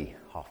 90,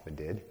 Hoffman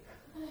did,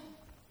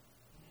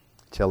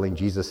 telling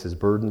Jesus his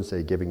burdens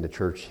and giving the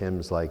church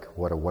hymns like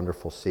 "What a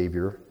Wonderful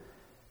Savior"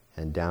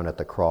 and "Down at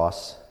the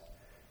Cross"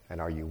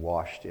 and "Are You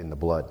Washed in the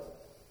Blood?"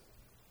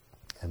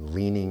 and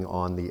leaning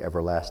on the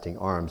everlasting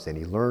arms. And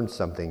he learned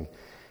something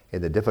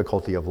in the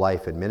difficulty of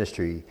life and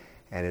ministry,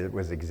 and it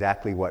was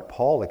exactly what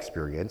Paul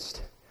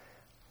experienced,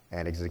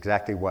 and it's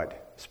exactly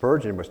what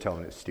Spurgeon was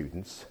telling his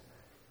students.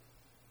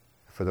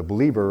 For the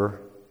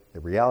believer, the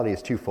reality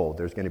is twofold.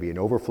 There's going to be an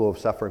overflow of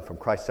suffering from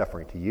Christ's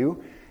suffering to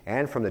you,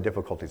 and from the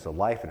difficulties of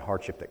life and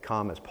hardship that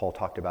come, as Paul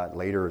talked about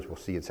later, as we'll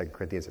see in 2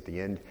 Corinthians at the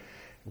end,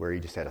 where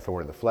he just had a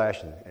thorn in the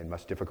flesh and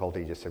much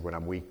difficulty. He just said, "When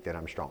I'm weak, then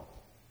I'm strong."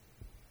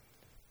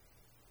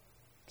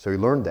 So he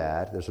learned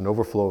that there's an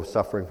overflow of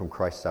suffering from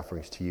Christ's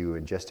sufferings to you,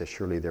 and just as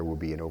surely there will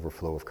be an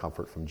overflow of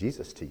comfort from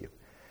Jesus to you.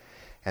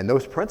 And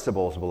those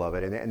principles,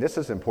 beloved, and this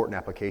is an important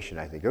application,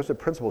 I think, those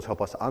principles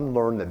help us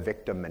unlearn the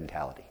victim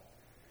mentality.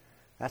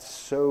 That's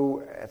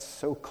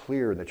so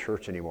clear in the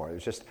church anymore.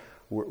 It's just,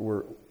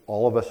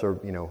 all of us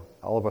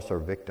are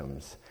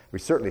victims. We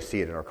certainly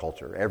see it in our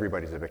culture.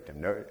 Everybody's a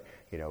victim.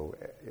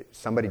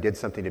 Somebody did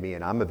something to me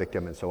and I'm a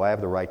victim, and so I have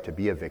the right to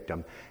be a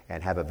victim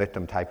and have a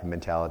victim type of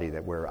mentality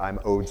that where I'm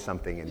owed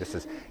something, and this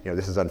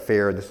is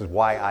unfair, and this is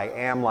why I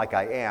am like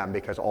I am,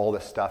 because all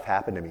this stuff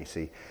happened to me,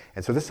 see.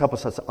 And so this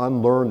helps us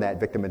unlearn that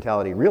victim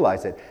mentality and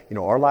realize that,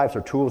 our lives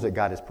are tools that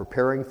God is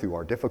preparing through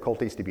our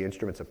difficulties to be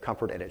instruments of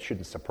comfort, and it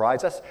shouldn't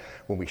surprise us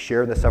when we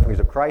share in the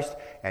sufferings of Christ,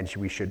 and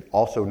we should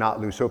also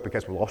not lose hope,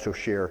 because we'll also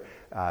share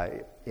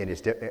in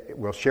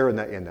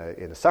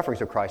the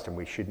sufferings of Christ, and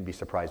we shouldn't be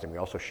surprised, and we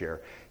also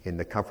share in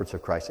the comforts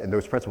of Christ. And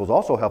those principles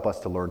also help us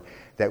to learn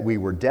that we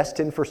were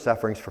destined for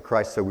sufferings for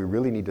Christ, so we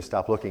really need to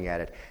stop looking at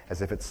it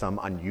as if it's some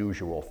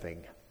unusual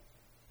thing.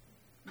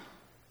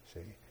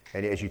 See?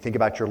 And as you think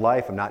about your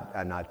life, I'm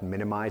not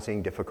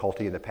minimizing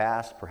difficulty in the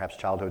past, perhaps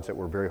childhoods that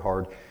were very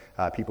hard,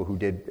 people who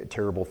did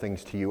terrible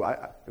things to you.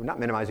 I'm not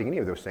minimizing any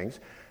of those things.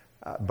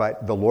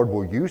 But the Lord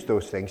will use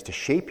those things to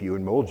shape you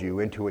and mold you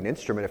into an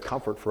instrument of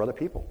comfort for other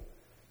people,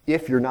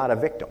 if you're not a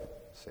victim,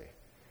 see.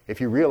 If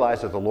you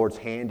realize that the Lord's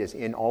hand is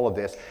in all of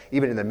this,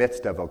 even in the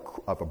midst of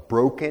a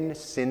broken,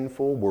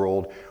 sinful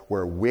world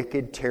where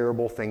wicked,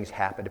 terrible things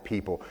happen to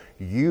people,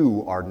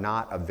 you are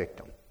not a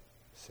victim,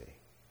 see.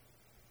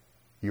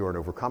 You are an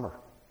overcomer.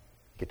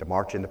 You get to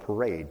march in the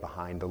parade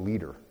behind the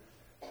leader.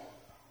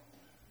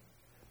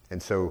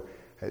 And so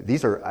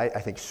these are, I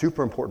think,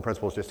 super important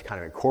principles just to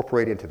kind of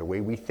incorporate into the way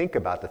we think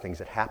about the things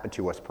that happen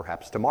to us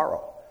perhaps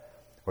tomorrow,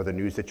 or the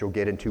news that you'll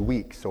get in 2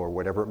 weeks, or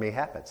whatever it may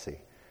happen, see.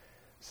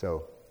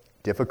 So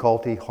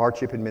difficulty,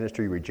 hardship in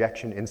ministry,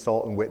 rejection,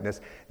 insult, and witness,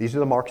 these are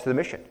the marks of the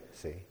mission,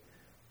 see.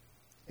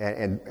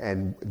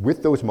 And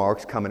with those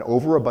marks come an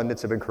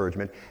overabundance of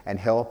encouragement and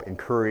help, and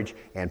courage,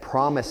 and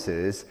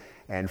promises,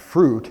 and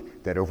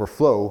fruit that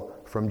overflow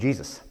from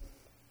Jesus.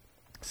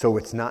 So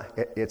it's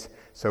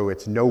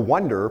no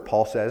wonder,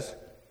 Paul says,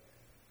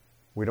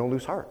 we don't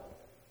lose heart.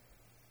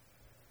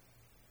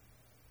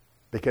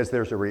 Because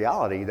there's a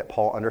reality that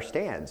Paul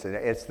understands, and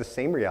it's the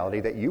same reality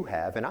that you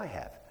have and I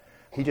have.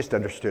 He just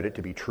understood it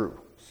to be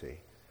true, see.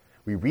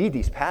 We read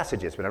these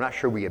passages, but I'm not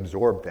sure we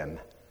absorb them.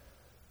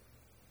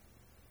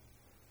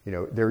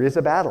 There is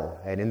a battle,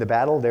 and in the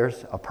battle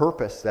there's a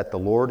purpose that the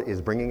Lord is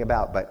bringing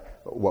about,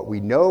 but what we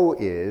know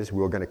is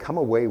we're going to come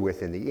away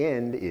with in the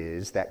end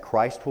is that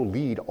Christ will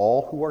lead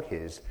all who are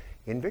his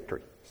in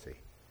victory, see.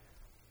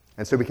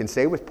 And so we can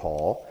say with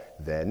Paul,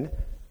 then,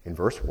 in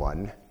verse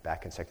 1,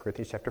 back in 2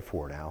 Corinthians chapter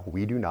 4 now,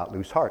 we do not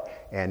lose heart.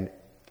 And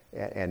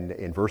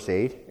in verse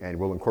 8, and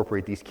we'll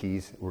incorporate these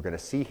keys we're going to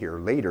see here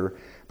later,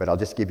 but I'll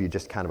just give you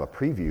just kind of a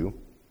preview.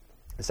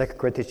 In 2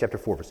 Corinthians chapter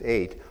 4, verse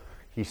 8,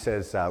 he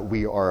says,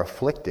 we are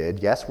afflicted.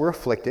 Yes, we're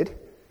afflicted.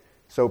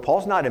 So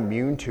Paul's not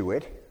immune to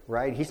it,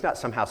 right? He's not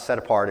somehow set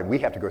apart and we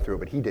have to go through it,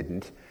 but he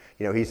didn't.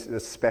 You know, he's a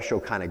special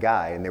kind of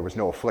guy, and there was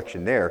no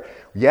affliction there.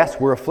 Yes,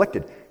 we're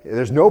afflicted.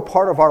 There's no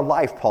part of our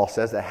life, Paul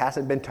says, that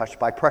hasn't been touched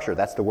by pressure.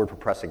 That's the word for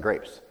pressing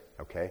grapes,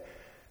 okay?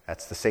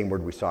 That's the same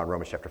word we saw in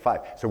Romans chapter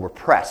 5. So we're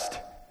pressed.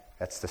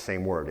 That's the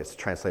same word. It's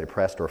translated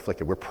pressed or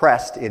afflicted. We're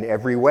pressed in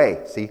every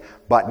way, see,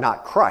 but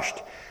not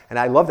crushed. And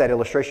I love that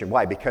illustration.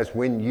 Why? Because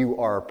when you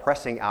are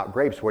pressing out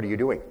grapes, what are you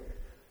doing?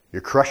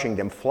 You're crushing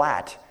them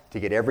flat to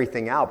get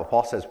everything out. But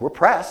Paul says, we're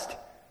pressed,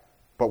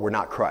 but we're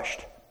not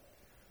crushed.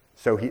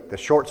 So the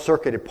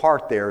short-circuited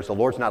part there is the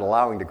Lord's not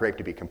allowing the grape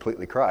to be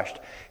completely crushed.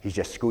 He's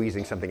just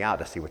squeezing something out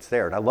to see what's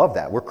there. And I love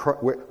that.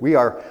 We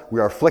are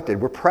afflicted.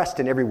 We're pressed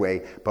in every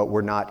way, but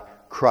we're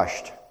not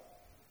crushed.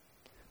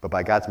 But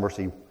by God's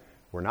mercy,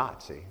 we're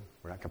not, see?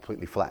 We're not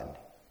completely flattened.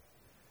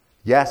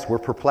 Yes, we're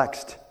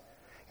perplexed.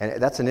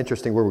 And that's an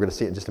interesting word. We're going to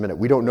see it in just a minute.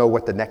 We don't know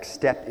what the next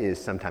step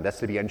is sometimes. That's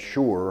to be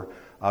unsure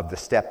of the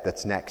step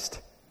that's next.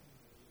 Have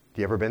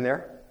you ever been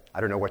there? I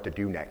don't know what to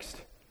do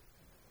next.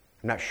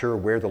 I'm not sure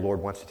where the Lord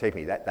wants to take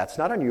me. That's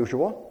not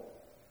unusual.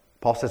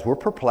 Paul says we're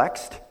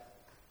perplexed.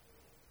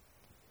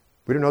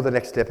 We don't know what the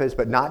next step is,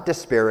 but not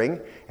despairing.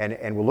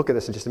 And we'll look at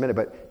this in just a minute.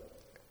 But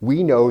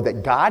we know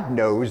that God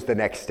knows the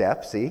next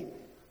step, see?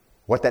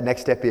 What that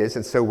next step is,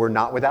 and so we're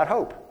not without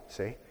hope,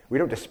 see? We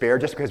don't despair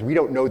just because we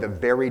don't know the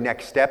very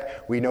next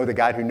step. We know the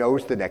God who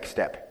knows the next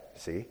step,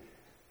 see?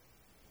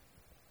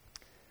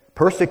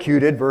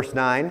 Persecuted, verse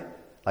 9,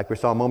 like we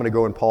saw a moment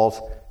ago in Paul's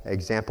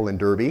example in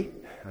Derby.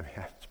 I mean,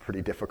 it's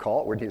pretty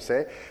difficult, wouldn't you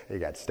say? He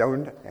got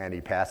stoned and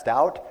he passed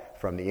out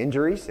from the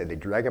injuries, and they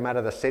dragged him out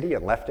of the city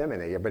and left him,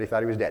 and everybody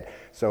thought he was dead.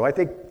 So I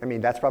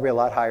mean, that's probably a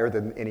lot higher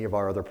than any of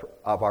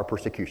our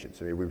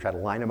persecutions. I mean, we try to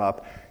line them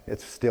up.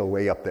 It's still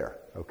way up there,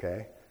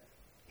 okay?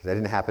 Because that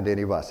didn't happen to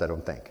any of us, I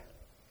don't think.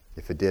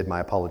 If it did,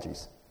 my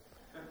apologies.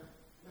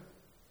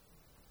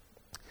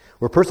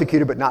 We're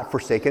persecuted but not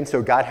forsaken,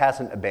 so God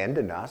hasn't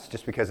abandoned us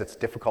just because it's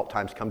difficult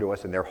times come to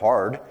us and they're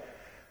hard.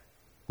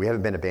 We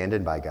haven't been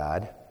abandoned by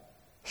God.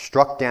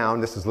 Struck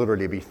down, this is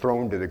literally to be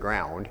thrown to the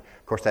ground.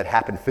 Of course, that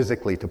happened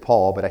physically to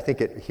Paul, but I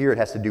think here it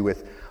has to do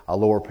with a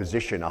lower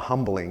position, a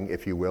humbling,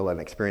 if you will, an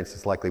experience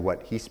is likely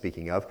what he's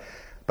speaking of,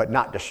 but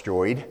not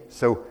destroyed.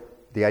 So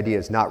the idea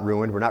is not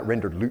ruined. We're not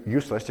rendered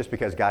useless just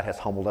because God has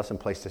humbled us and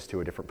placed us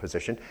to a different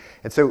position.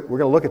 And so we're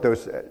going to look at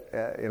those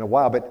in a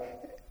while,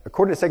 but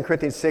according to 2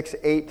 Corinthians 6,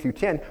 8 through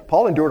 10,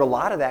 Paul endured a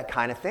lot of that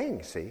kind of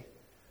thing, see?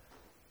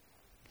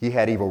 He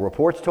had evil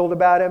reports told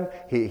about him.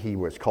 He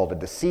was called a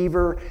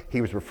deceiver. He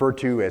was referred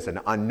to as an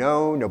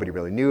unknown. Nobody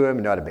really knew him.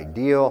 Not a big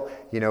deal.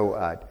 You know,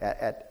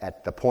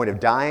 at the point of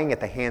dying at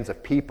the hands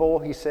of people,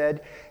 he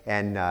said,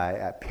 and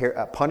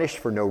punished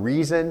for no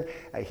reason.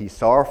 He's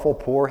sorrowful,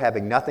 poor,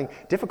 having nothing.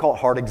 Difficult,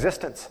 hard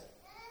existence.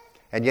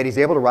 And yet he's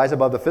able to rise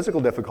above the physical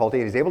difficulty,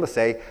 and he's able to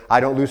say, I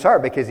don't lose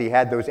heart, because he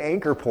had those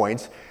anchor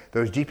points,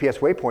 those GPS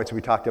waypoints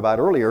we talked about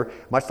earlier,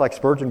 much like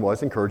Spurgeon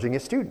was encouraging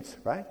his students,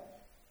 right?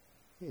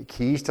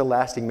 Keys to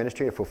lasting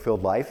ministry, a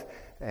fulfilled life.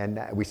 And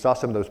we saw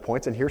some of those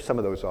points, and here some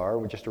of those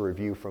are, just a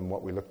review from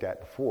what we looked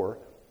at before.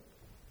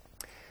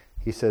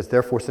 He says,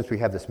 therefore, since we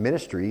have this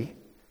ministry,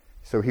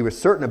 so he was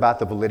certain about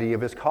the validity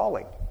of his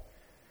calling.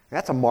 And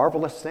that's a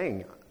marvelous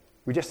thing.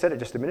 We just said it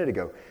just a minute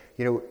ago.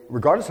 You know,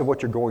 regardless of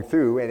what you're going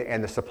through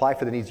and the supply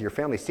for the needs of your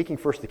family, seeking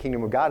first the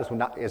kingdom of God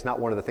is not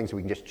one of the things that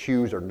we can just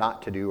choose or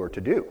not to do or to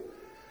do.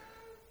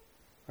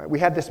 Right? We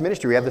have this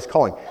ministry, we have this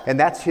calling, and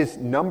that's his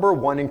number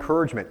one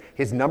encouragement,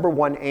 his number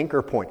one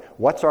anchor point.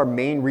 What's our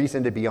main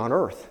reason to be on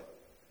earth?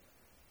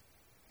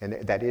 And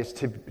that is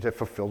to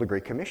fulfill the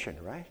Great Commission,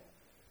 right?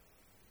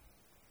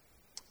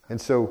 And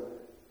so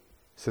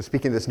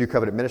speaking of this new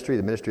covenant ministry,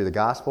 the ministry of the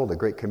gospel, the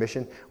Great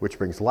Commission, which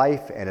brings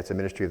life, and it's a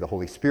ministry of the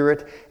Holy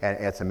Spirit, and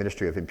it's a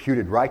ministry of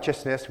imputed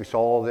righteousness. We saw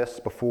all this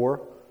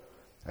before.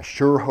 A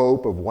sure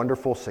hope of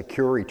wonderful,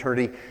 secure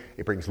eternity.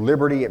 It brings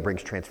liberty. It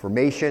brings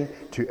transformation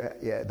to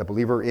the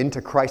believer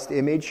into Christ's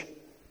image.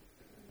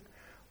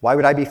 Why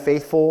would I be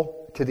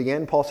faithful to the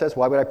end, Paul says?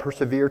 Why would I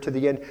persevere to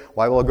the end?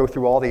 Why will I go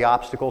through all the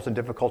obstacles and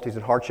difficulties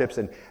and hardships?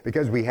 And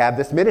because we have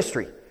this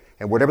ministry.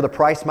 And whatever the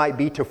price might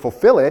be to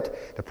fulfill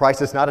it, the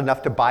price is not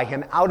enough to buy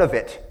him out of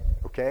it.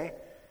 Okay?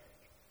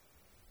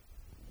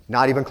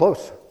 Not even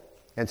close.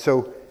 And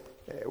so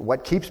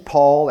what keeps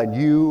Paul and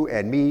you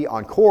and me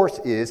on course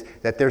is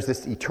that there's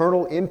this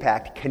eternal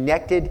impact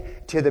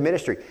connected to the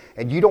ministry.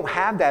 And you don't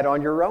have that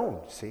on your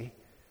own, see?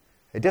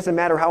 It doesn't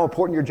matter how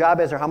important your job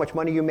is or how much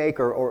money you make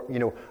or you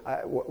know,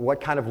 what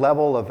kind of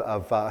level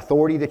of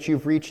authority that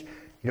you've reached.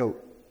 You know,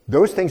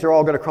 those things are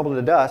all going to crumble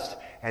to dust,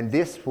 and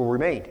this will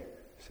remain,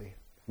 see?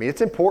 mean,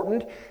 it's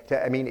important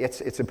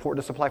it's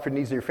important to supply for the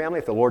needs of your family.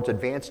 If the Lord's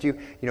advanced you,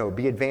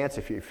 be advanced.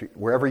 If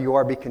wherever you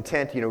are, be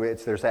content.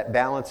 There's that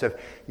balance of,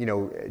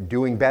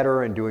 doing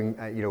better and doing,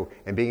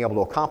 and being able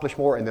to accomplish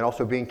more, and then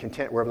also being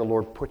content wherever the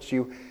Lord puts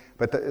you.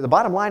 But the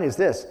bottom line is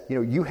this,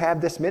 you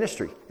have this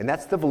ministry, and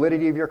that's the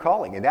validity of your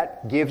calling, and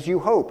that gives you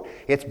hope.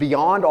 It's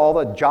beyond all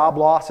the job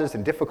losses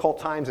and difficult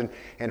times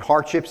and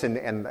hardships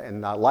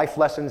and life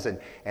lessons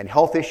and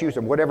health issues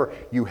and whatever.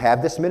 You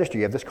have this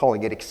ministry, you have this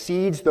calling. It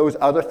exceeds those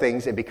other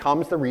things and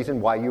becomes the reason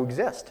why you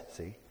exist,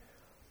 see?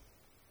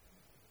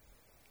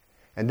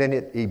 And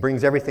then he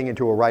brings everything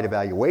into a right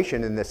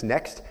evaluation in this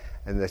next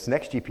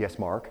GPS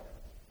mark.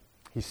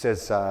 He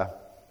says,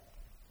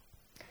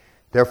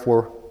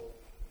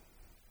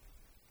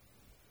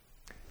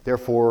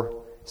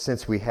 Therefore,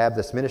 since we have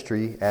this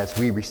ministry, as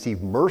we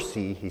receive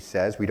mercy, he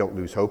says, we don't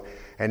lose hope.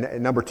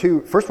 And number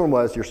two, first one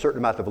was you're certain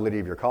about the validity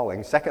of your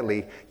calling.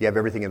 Secondly, you have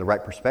everything in the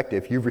right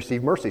perspective. You've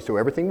received mercy. So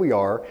everything we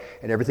are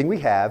and everything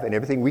we have and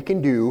everything we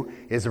can do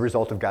is a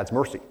result of God's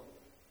mercy.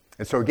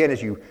 And so again,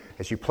 as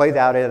you play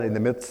that out in the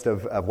midst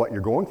of what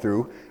you're going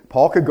through,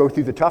 Paul could go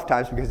through the tough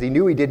times because he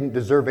knew he didn't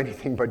deserve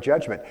anything but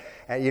judgment.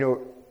 And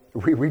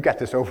we've got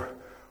this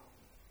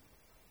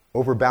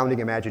overbounding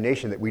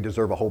imagination that we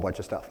deserve a whole bunch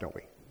of stuff, don't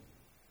we?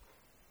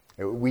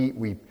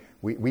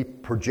 We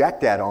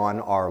project that on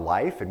our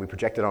life, and we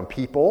project it on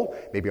people,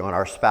 maybe on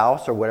our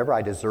spouse or whatever.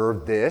 I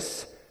deserve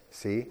this,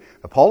 see?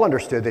 But Paul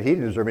understood that he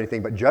didn't deserve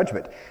anything but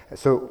judgment.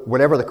 So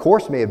whatever the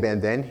course may have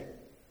been then,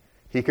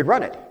 he could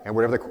run it. And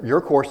whatever your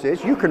course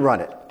is, you can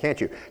run it,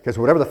 can't you? Because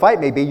whatever the fight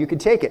may be, you can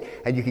take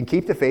it. And you can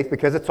keep the faith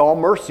because it's all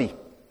mercy.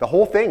 The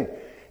whole thing.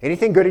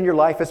 Anything good in your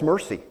life is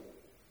mercy.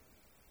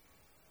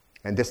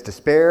 And this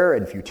despair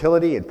and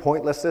futility and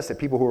pointlessness and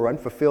people who are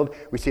unfulfilled,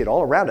 we see it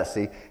all around us.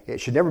 See, it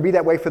should never be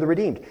that way for the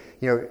redeemed.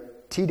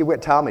 T.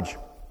 DeWitt Talmage,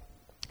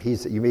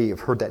 you may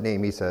have heard that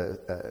name. He's a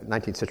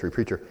 19th century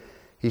preacher.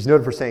 He's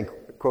noted for saying,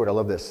 quote, I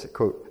love this,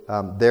 quote,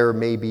 there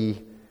may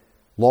be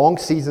long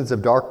seasons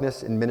of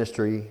darkness in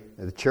ministry.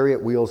 The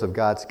chariot wheels of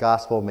God's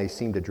gospel may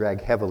seem to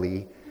drag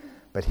heavily,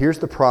 but here's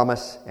the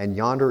promise, and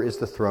yonder is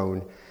the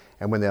throne.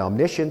 And when the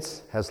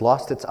omniscience has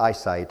lost its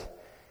eyesight,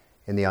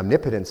 and the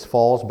omnipotence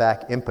falls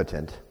back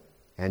impotent,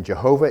 and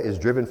Jehovah is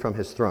driven from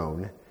his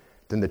throne,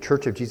 then the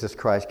Church of Jesus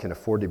Christ can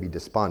afford to be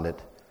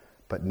despondent,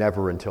 but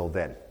never until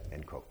then,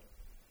 end quote.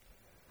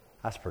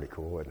 That's pretty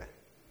cool, isn't it?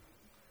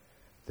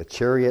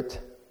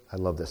 I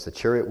love this, the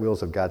chariot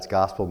wheels of God's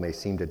gospel may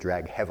seem to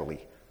drag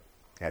heavily.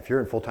 Now, if you're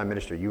in full-time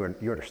ministry, you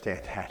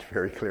understand that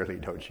very clearly,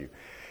 don't you?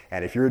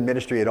 And if you're in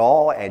ministry at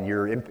all and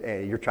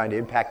you're trying to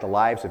impact the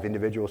lives of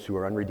individuals who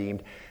are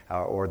unredeemed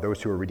or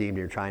those who are redeemed, and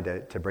you're trying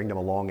to bring them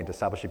along in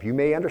discipleship, you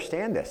may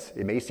understand this.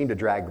 It may seem to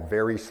drag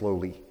very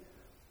slowly.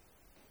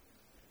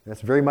 And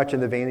that's very much in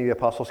the vein of the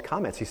Apostle's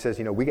comments. He says,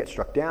 we get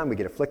struck down, we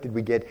get afflicted,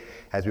 we get,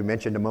 as we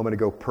mentioned a moment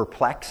ago,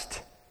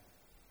 perplexed.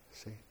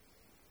 See?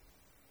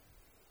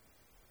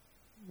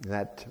 And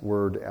that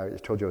word, I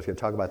told you I was going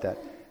to talk about that.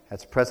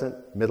 That's present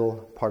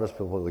middle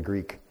participle of the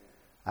Greek,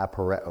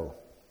 aporeo.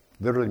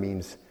 Literally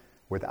means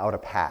without a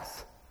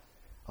path,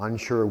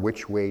 unsure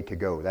which way to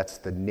go. That's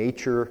the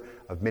nature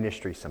of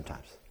ministry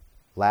sometimes.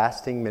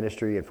 Lasting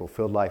ministry and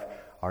fulfilled life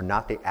are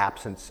not the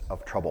absence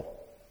of trouble.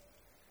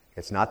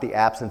 It's not the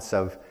absence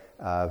of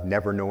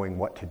never knowing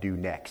what to do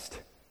next.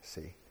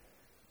 See,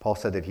 Paul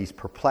said that he's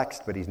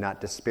perplexed, but he's not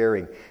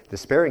despairing.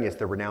 Despairing is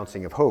the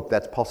renouncing of hope.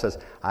 That's Paul says,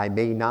 I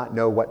may not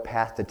know what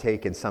path to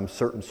take in some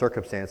certain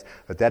circumstance,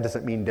 but that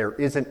doesn't mean there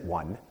isn't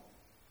one.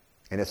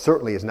 And it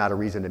certainly is not a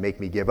reason to make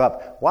me give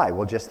up. Why?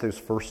 Well, just those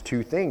first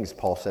two things,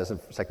 Paul says in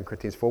 2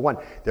 Corinthians 4:1.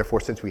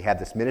 Therefore, since we have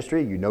this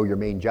ministry, you know your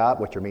main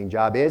job, what your main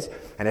job is.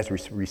 And as we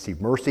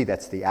receive mercy,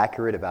 that's the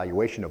accurate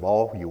evaluation of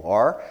all you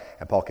are.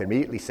 And Paul can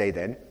immediately say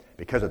then,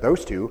 because of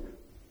those two,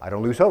 I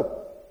don't lose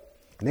hope.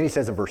 And then he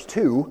says in verse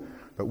 2,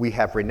 but we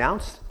have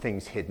renounced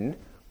things hidden.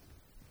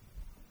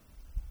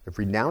 We've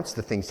renounced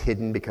the things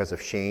hidden because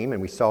of shame.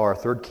 And we saw our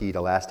third key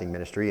to lasting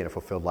ministry and a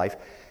fulfilled life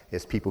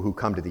is people who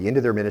come to the end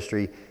of their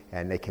ministry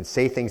and they can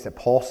say things that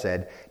Paul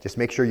said. Just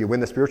make sure you win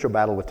the spiritual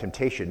battle with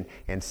temptation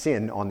and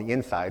sin on the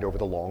inside over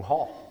the long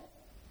haul.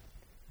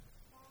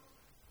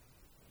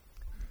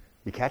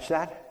 You catch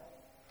that?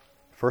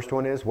 First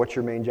one is, what's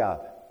your main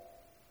job?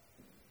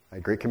 The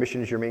Great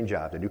Commission is your main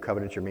job. The New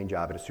Covenant is your main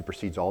job, and it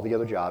supersedes all the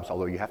other jobs,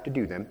 although you have to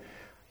do them.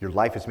 Your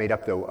life is made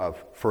up, though,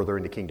 of further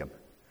in the kingdom.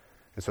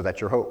 And so that's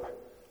your hope.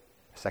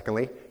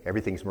 Secondly,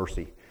 everything's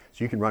mercy.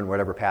 So you can run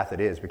whatever path it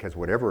is, because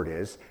whatever it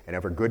is, and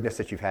every goodness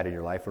that you've had in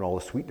your life and all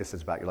the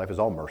sweetnesses about your life is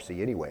all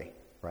mercy anyway,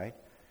 right?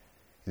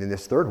 And then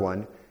this third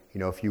one,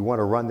 if you want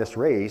to run this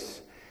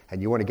race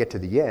and you want to get to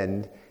the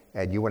end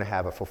and you want to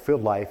have a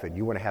fulfilled life and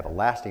you want to have a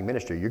lasting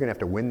ministry, you're going to have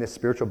to win this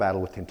spiritual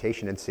battle with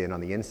temptation and sin on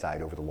the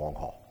inside over the long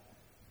haul.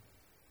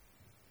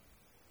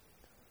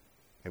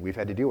 And we've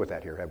had to deal with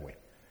that here, haven't we?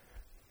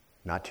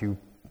 Not too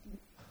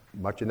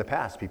much in the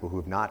past, people who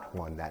have not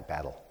won that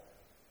battle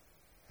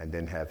and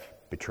then have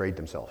betrayed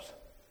themselves.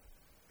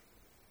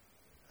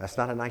 That's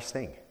not a nice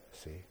thing,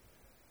 see?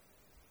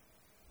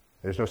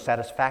 There's no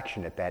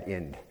satisfaction at that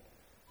end.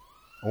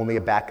 Only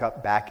a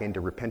back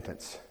into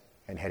repentance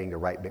and heading the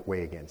right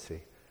way again,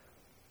 see?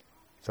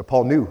 So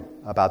Paul knew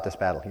about this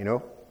battle, you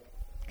know?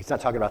 He's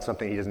not talking about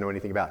something he doesn't know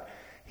anything about.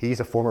 He's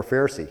a former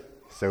Pharisee,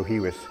 so he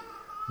was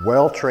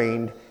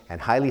well-trained and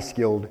highly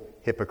skilled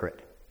hypocrite.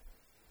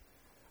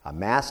 A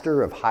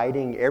master of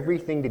hiding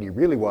everything that he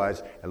really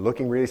was and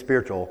looking really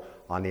spiritual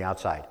on the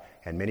outside.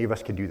 And many of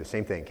us can do the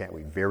same thing, can't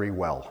we? Very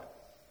well.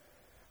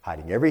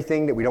 Hiding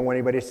everything that we don't want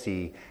anybody to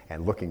see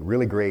and looking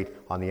really great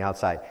on the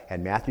outside.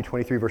 And Matthew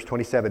 23, verse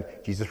 27,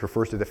 Jesus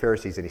refers to the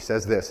Pharisees and he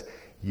says this,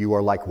 "You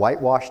are like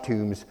whitewashed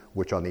tombs,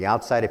 which on the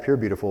outside appear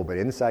beautiful, but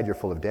inside you're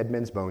full of dead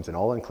men's bones and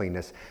all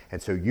uncleanness.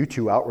 And so you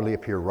too outwardly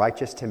appear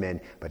righteous to men,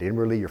 but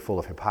inwardly you're full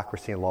of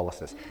hypocrisy and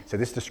lawlessness." So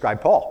this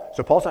described Paul.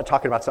 So Paul's not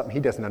talking about something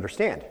he doesn't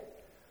understand.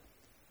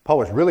 Paul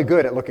was really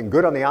good at looking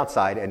good on the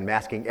outside and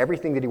masking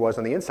everything that he was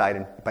on the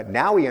inside, but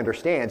now he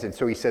understands, and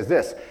so he says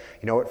this,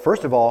 you know,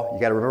 first of all,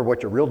 you got to remember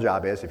what your real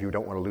job is if you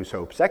don't want to lose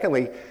hope.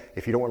 Secondly,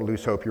 if you don't want to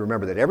lose hope, you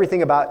remember that everything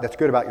that's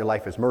good about your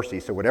life is mercy,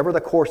 so whatever the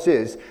course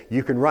is,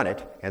 you can run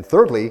it. And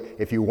thirdly,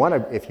 if you want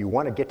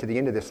to get to the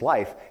end of this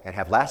life and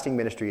have lasting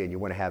ministry and you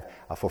want to have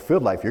a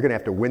fulfilled life, you're going to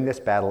have to win this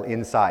battle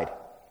inside.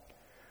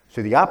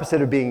 So the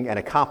opposite of being an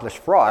accomplished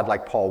fraud,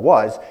 like Paul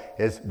was,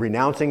 is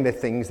renouncing the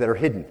things that are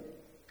hidden.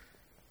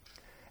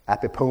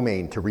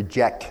 Apipomene, to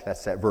reject,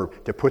 that's that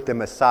verb, to put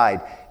them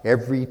aside.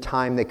 Every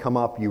time they come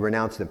up, you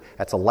renounce them.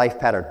 That's a life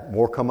pattern.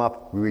 More come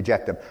up, we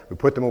reject them. We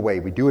put them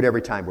away. We do it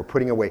every time. We're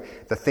putting away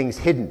the things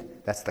hidden.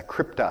 That's the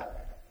crypta.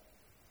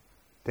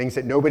 Things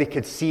that nobody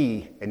could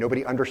see and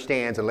nobody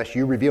understands unless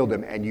you revealed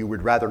them and you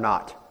would rather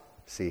not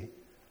see.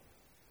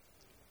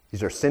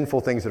 These are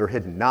sinful things that are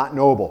hidden, not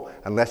knowable,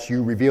 unless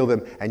you reveal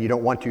them and you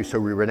don't want to, so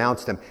we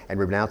renounce them. And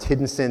we renounce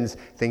hidden sins,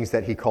 things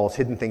that he calls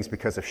hidden things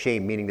because of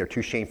shame, meaning they're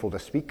too shameful to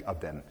speak of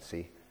them,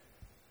 see?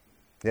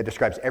 That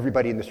describes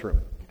everybody in this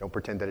room. Don't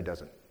pretend that it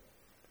doesn't.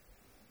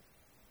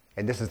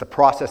 And this is the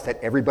process that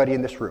everybody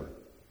in this room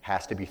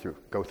has to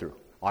go through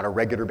on a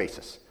regular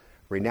basis.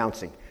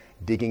 Renouncing,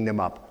 digging them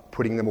up,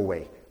 putting them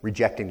away,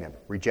 rejecting them,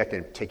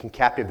 taking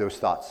captive those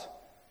thoughts.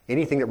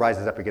 Anything that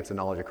rises up against the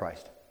knowledge of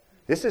Christ.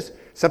 This is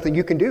something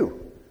you can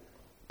do.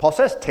 Paul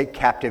says, take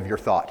captive your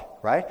thought,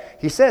 right?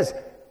 He says,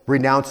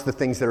 renounce the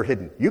things that are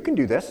hidden. You can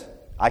do this.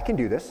 I can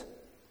do this.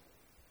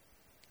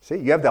 See,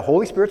 you have the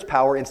Holy Spirit's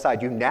power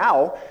inside you.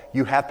 Now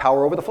you have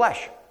power over the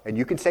flesh, and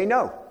you can say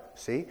no.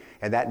 See?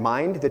 And that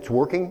mind that's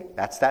working,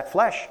 that's that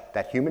flesh,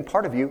 that human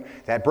part of you,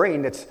 that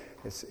brain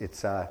you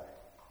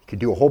can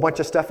do a whole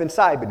bunch of stuff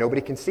inside, but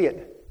nobody can see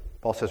it.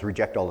 Paul says,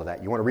 reject all of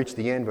that. You want to reach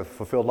the end of a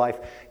fulfilled life?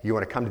 You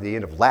want to come to the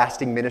end of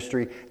lasting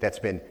ministry that's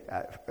been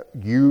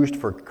used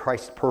for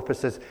Christ's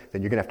purposes?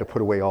 Then you're going to have to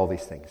put away all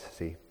these things,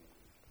 see?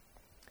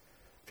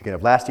 If you're going to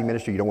have lasting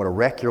ministry, you don't want to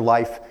wreck your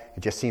life.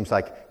 It just seems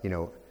like,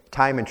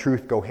 time and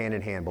truth go hand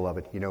in hand,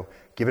 beloved.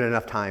 Give it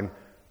enough time,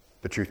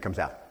 the truth comes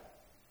out.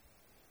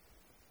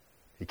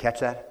 You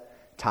catch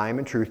that? Time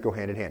and truth go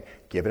hand in hand.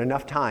 Give it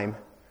enough time,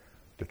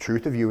 the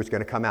truth of you is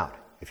going to come out.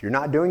 If you're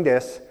not doing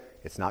this,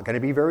 it's not going to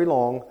be very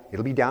long.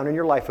 It'll be down in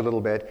your life a little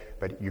bit,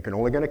 but you're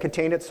only going to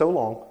contain it so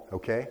long,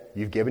 okay?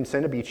 You've given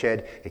sin a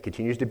beachhead. It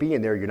continues to be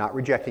in there. You're not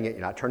rejecting it. You're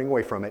not turning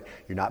away from it.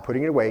 You're not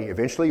putting it away.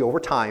 Eventually, over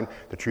time,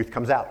 the truth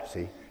comes out,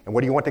 see? And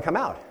what do you want to come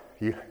out?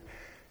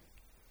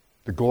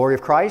 The glory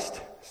of Christ,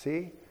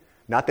 see?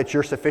 Not that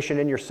you're sufficient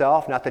in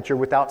yourself, not that you're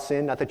without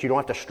sin, not that you don't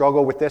have to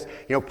struggle with this.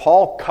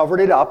 Paul covered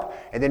it up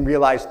and then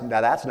realized,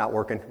 now that's not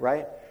working,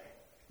 right?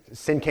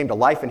 Sin came to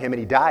life in him and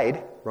he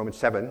died, Romans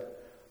 7.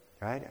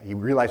 Right? He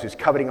realized he was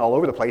coveting all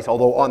over the place,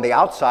 although on the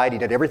outside he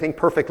did everything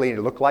perfectly and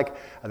it looked like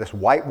this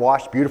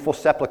whitewashed, beautiful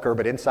sepulcher,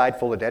 but inside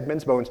full of dead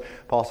men's bones.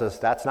 Paul says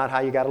that's not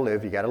how you got to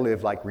live. You got to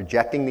live like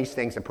rejecting these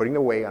things and putting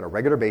them away on a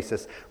regular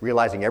basis,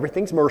 realizing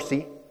everything's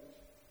mercy,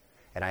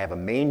 and I have a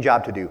main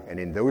job to do. And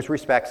in those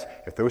respects,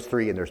 if those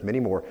three, and there's many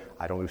more,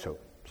 I don't lose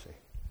hope. See?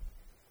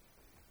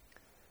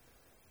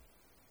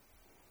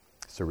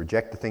 So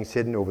reject the things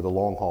hidden over the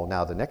long haul.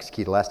 Now, the next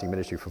key to lasting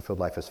ministry, fulfilled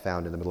life, is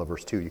found in the middle of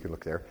verse 2. You can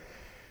look there.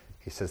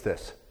 He says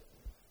this,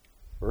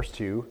 verse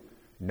 2,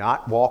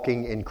 not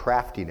walking in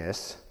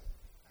craftiness.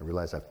 I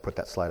realize I've put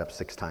that slide up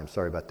 6 times.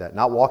 Sorry about that.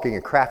 Not walking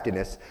in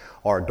craftiness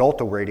or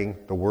adulterating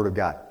the word of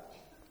God.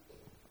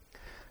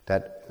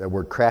 That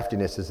word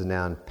craftiness is the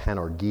noun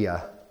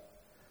panorgia.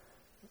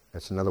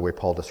 That's another way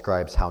Paul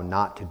describes how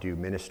not to do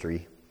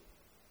ministry.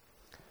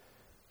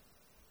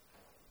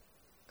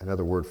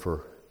 Another word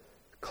for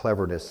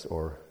cleverness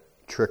or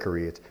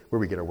trickery. It's where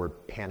we get our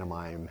word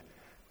pantomime.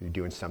 You're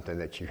doing something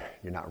that you're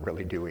not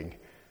really doing.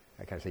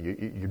 That kind of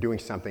thing. You're doing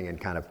something and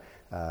kind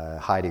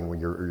of hiding when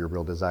your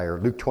real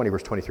desire. Luke 20,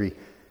 verse 23,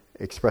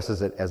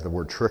 expresses it as the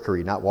word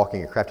trickery, not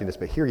walking in craftiness.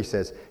 But here he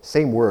says,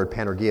 same word,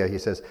 panorgia. He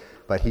says,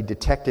 but he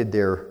detected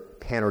their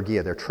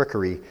panorgia, their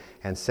trickery,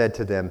 and said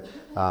to them,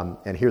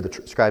 and here the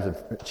scribes and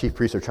chief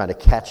priests are trying to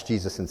catch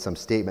Jesus in some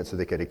statement so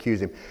they could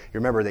accuse him. You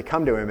remember, they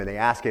come to him and they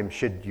ask him,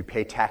 should you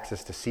pay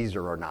taxes to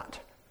Caesar or not?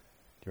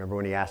 Do you remember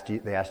when they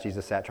asked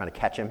Jesus that, trying to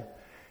catch him?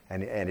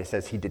 And it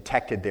says he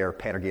detected their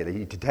panorgia,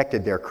 he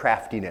detected their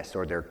craftiness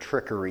or their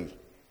trickery.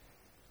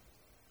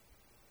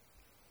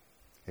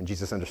 And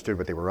Jesus understood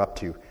what they were up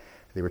to.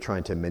 They were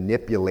trying to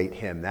manipulate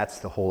him. That's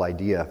the whole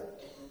idea.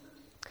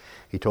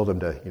 He told them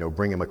to,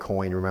 bring him a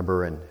coin,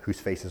 remember, and whose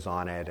face is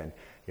on it, and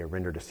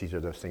render to Caesar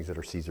those things that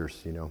are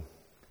Caesar's,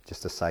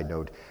 Just a side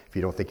note, if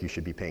you don't think you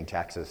should be paying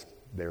taxes,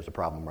 there's a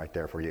problem right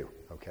there for you,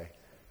 okay,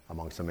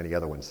 among so many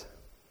other ones.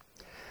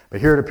 But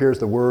here it appears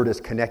the word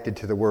is connected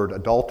to the word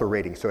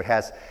adulterating, so it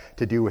has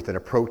to do with an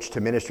approach to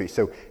ministry.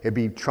 So it'd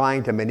be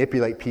trying to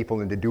manipulate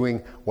people into doing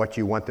what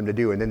you want them to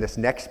do. And then this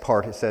next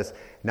part, it says,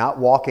 not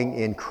walking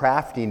in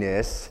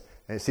craftiness.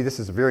 And see,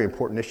 this is a very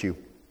important issue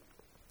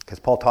because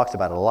Paul talks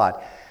about it a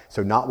lot.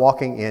 So not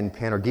walking in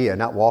panorgia,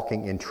 not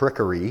walking in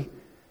trickery,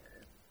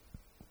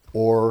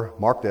 or,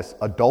 mark this,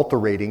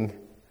 adulterating.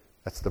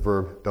 That's the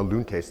verb,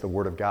 daluntes, the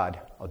word of God,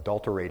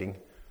 adulterating.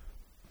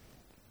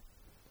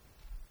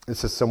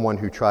 This is someone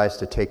who tries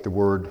to take the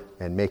word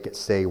and make it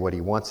say what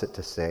he wants it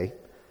to say.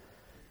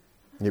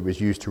 It was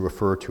used to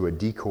refer to a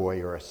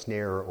decoy or a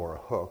snare or a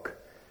hook.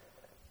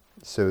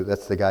 So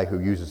that's the guy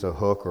who uses a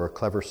hook or a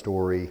clever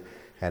story,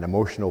 an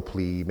emotional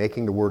plea,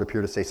 making the word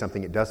appear to say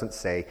something it doesn't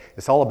say.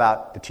 It's all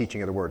about the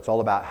teaching of the word. It's all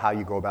about how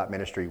you go about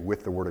ministry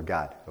with the word of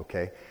God,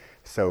 okay?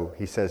 So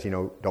he says,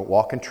 don't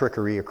walk in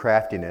trickery or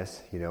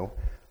craftiness,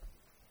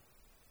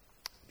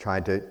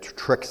 trying to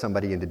trick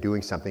somebody into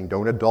doing something.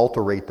 Don't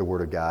adulterate the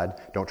word of God.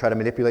 Don't try to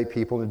manipulate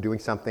people into doing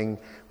something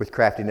with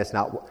craftiness.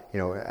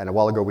 And a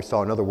while ago we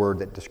saw another word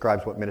that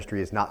describes what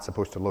ministry is not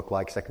supposed to look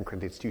like, 2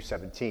 Corinthians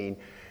 2:17.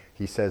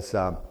 He says,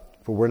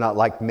 for we're not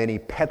like many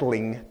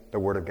peddling the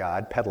word of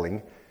God,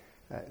 peddling.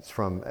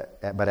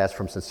 But as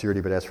from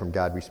sincerity, but as from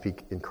God, we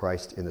speak in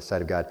Christ in the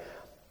sight of God.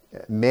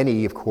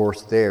 Many, of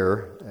course,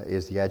 there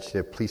is the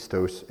adjective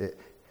plistos.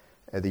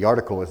 The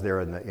article is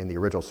there in the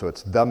original, so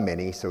it's the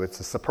many, so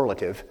it's a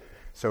superlative.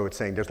 So it's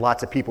saying there's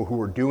lots of people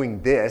who are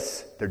doing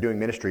this, they're doing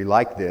ministry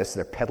like this,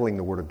 they're peddling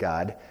the word of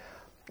God,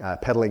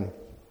 peddling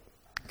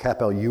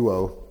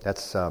kapeluo.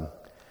 So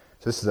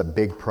this is a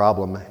big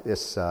problem.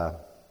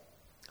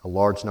 A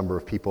large number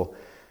of people.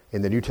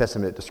 In the New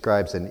Testament, it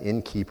describes an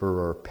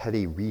innkeeper or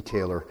petty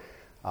retailer,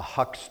 a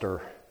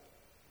huckster.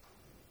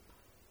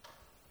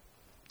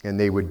 And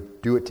they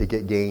would do it to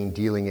get gain,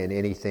 dealing in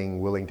anything,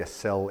 willing to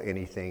sell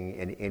anything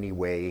in any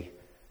way.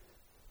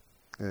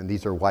 And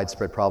these are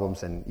widespread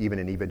problems, and even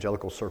in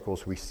evangelical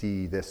circles, we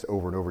see this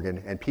over and over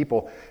again. And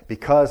people,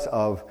 because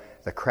of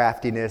the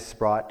craftiness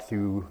brought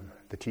through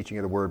the teaching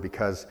of the word,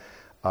 because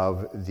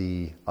of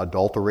the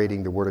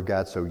adulterating the word of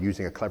God, so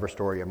using a clever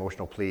story,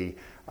 emotional plea,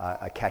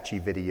 a catchy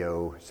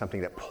video,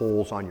 something that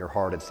pulls on your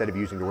heart, instead of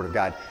using the word of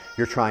God,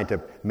 you're trying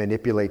to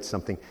manipulate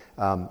something.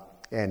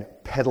 And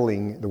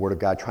peddling the word of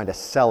God, trying to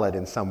sell it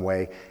in some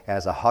way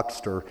as a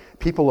huckster.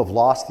 People have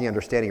lost the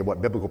understanding of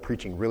what biblical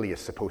preaching really is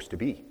supposed to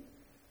be.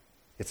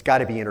 It's got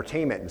to be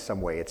entertainment in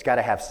some way. It's got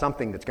to have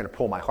something that's going to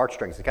pull my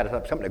heartstrings. It's got to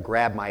have something to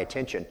grab my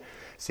attention.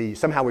 See,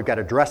 somehow we've got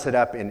to dress it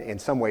up in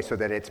some way so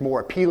that it's more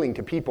appealing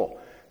to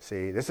people.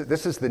 See,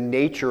 this is the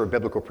nature of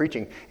biblical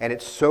preaching, and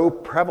it's so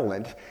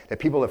prevalent that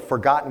people have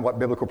forgotten what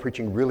biblical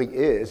preaching really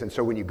is. And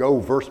so when you go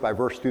verse by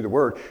verse through the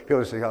word,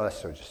 people say, oh,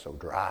 that's just so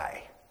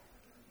dry.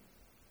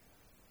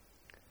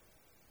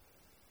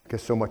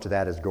 Because so much of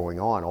that is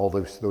going on, all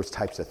those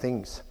types of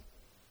things.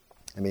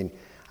 I mean,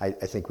 I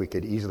think we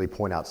could easily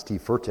point out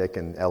Steve Furtick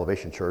and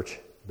Elevation Church,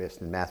 based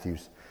in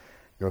Matthews,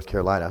 North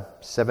Carolina.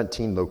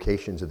 17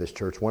 locations of this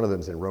church. One of them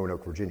is in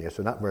Roanoke, Virginia,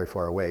 so not very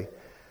far away.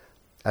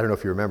 I don't know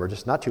if you remember,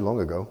 just not too long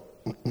ago,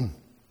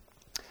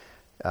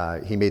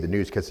 he made the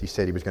news because he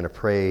said he was going to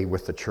pray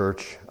with the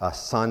church, a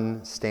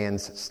sun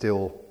stands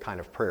still kind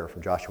of prayer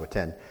from Joshua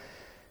 10,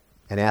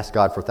 and ask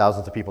God for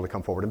thousands of people to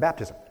come forward in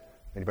baptism.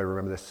 Anybody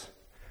remember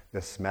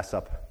this mess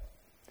up?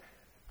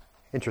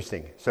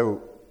 Interesting.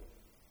 So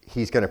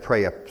he's going to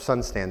pray a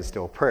sun stand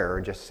still prayer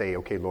and just say,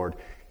 okay, Lord,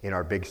 in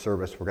our big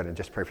service, we're going to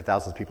just pray for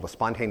thousands of people to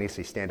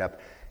spontaneously stand up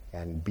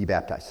and be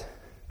baptized.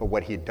 But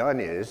what he had done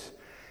is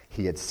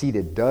he had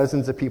seated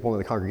dozens of people in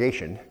the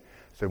congregation,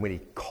 so when he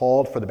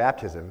called for the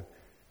baptism,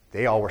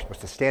 they all were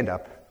supposed to stand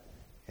up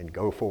and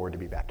go forward to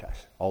be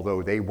baptized.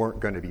 Although they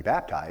weren't going to be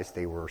baptized,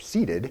 they were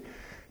seated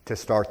to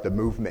start the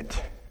movement.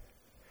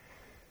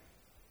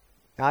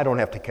 Now, I don't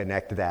have to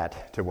connect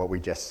that to what we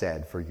just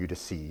said for you to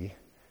see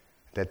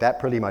that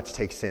pretty much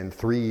takes in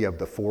 3 of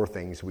the 4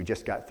 things we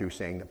just got through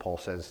saying that Paul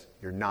says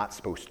you're not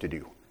supposed to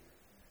do.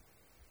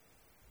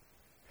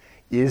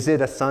 Is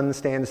it a sun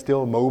stand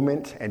still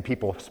moment and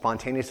people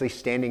spontaneously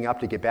standing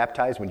up to get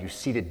baptized when you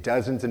seated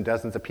dozens and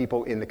dozens of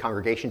people in the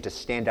congregation to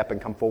stand up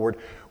and come forward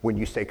when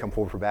you say come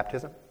forward for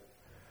baptism?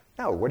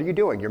 No, what are you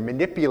doing? You're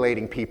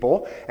manipulating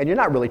people, and you're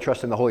not really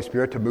trusting the Holy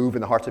Spirit to move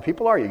in the hearts of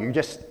people, are you?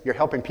 You're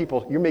helping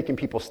people, you're making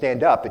people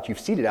stand up that you've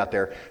seated out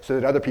there so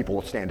that other people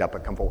will stand up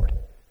and come forward.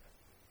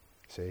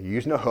 So you're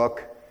using a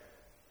hook,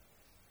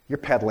 you're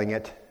peddling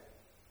it,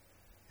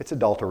 it's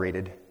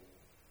adulterated.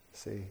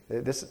 See,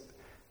 this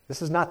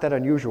is not that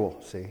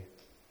unusual, see.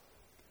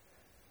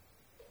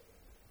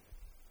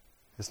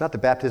 It's not that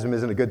baptism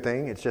isn't a good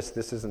thing, it's just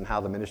this isn't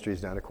how the ministry is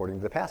done according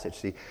to the passage,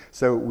 see.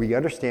 So we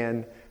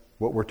understand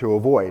what we're to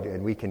avoid,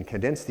 and we can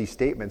condense these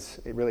statements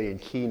really in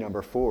key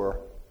number 4.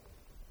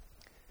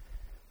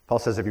 Paul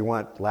says if you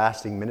want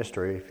lasting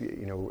ministry, if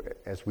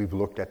as we've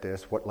looked at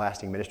this, what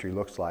lasting ministry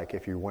looks like,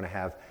 if you want to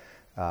have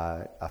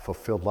a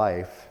fulfilled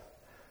life,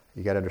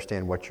 you got to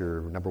understand what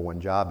your number one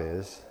job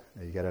is.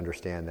 You got to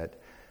understand that,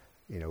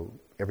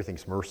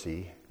 everything's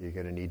mercy. You're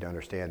going to need to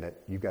understand that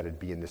you've got to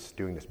be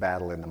doing this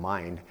battle in the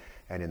mind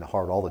and in the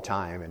heart all the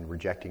time and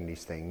rejecting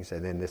these things.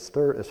 And then this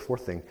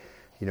fourth thing,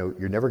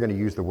 you're never going to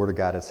use the Word of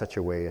God in such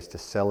a way as to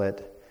sell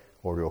it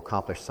or to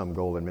accomplish some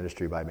goal in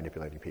ministry by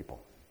manipulating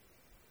people.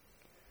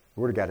 The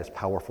Word of God is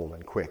powerful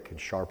and quick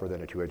and sharper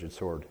than a two-edged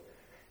sword,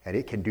 and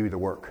it can do the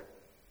work.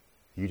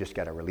 You just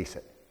got to release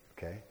it,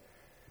 okay?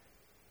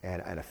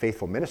 And a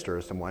faithful minister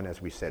is someone,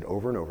 as we said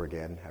over and over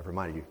again, I've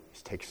reminded you,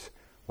 he takes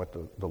what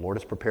the Lord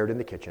has prepared in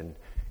the kitchen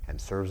and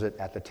serves it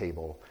at the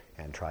table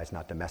and tries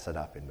not to mess it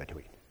up in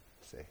between.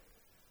 See?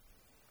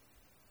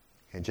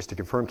 And just to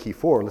confirm key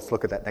 4, let's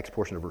look at that next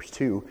portion of verse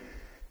 2.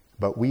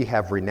 But we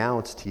have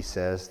renounced, he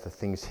says, the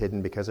things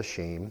hidden because of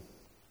shame,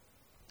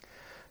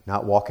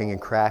 not walking in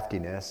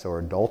craftiness or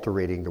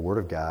adulterating the Word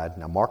of God.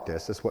 Now mark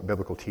this is what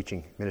biblical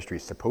teaching ministry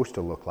is supposed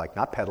to look like.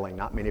 Not peddling,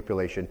 not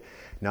manipulation,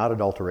 not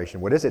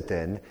adulteration. What is it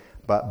then?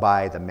 But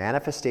by the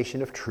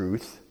manifestation of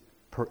truth,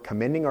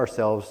 commending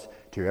ourselves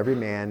to every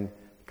man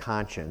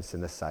conscience in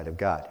the sight of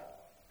God.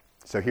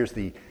 So here's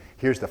the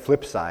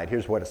flip side.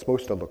 Here's what it's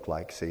supposed to look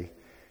like, see?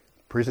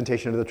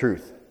 Presentation of the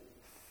truth.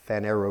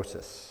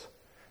 Phanerosis.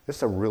 This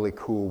is a really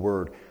cool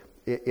word.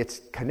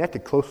 It's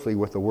connected closely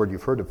with the word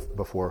you've heard of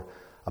before,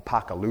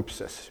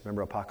 apocalypsis.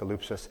 Remember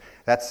apocalypsis?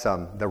 That's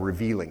the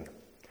revealing.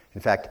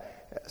 In fact,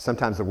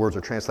 sometimes the words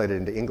are translated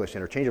into English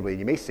interchangeably.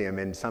 You may see them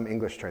in some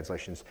English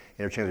translations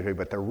interchangeably,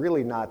 but they're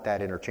really not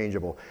that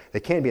interchangeable. They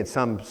can be in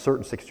some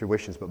certain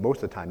situations, but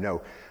most of the time,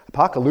 no.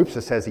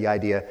 Apocalypsis has the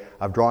idea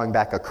of drawing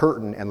back a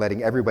curtain and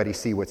letting everybody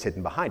see what's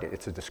hidden behind it.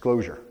 It's a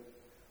disclosure.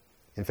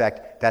 In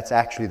fact, that's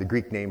actually the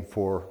Greek name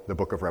for the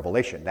book of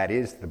Revelation. That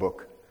is the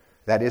book.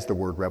 That is the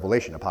word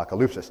Revelation,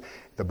 apocalypsis.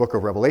 The book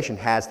of Revelation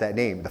has that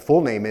name. The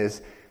full name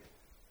is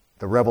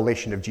the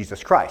revelation of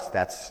Jesus Christ.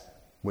 That's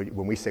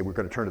when we say we're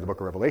going to turn to the book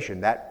of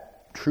Revelation,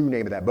 that true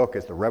name of that book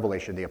is the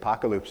revelation, the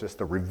apocalypsis,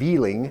 the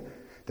revealing,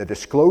 the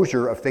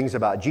disclosure of things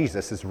about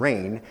Jesus'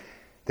 reign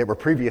that were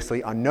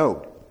previously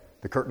unknown.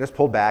 The curtain is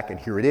pulled back, and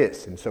here it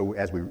is. And so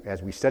as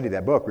we study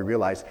that book, we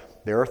realize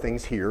there are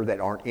things here that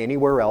aren't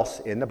anywhere else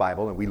in the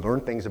Bible, and we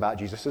learn things about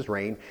Jesus'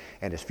 reign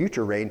and his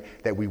future reign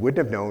that we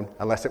wouldn't have known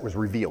unless it was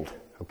revealed,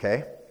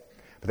 okay?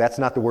 But that's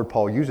not the word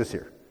Paul uses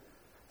here.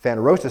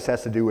 Phanerosis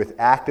has to do with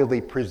actively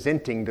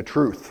presenting the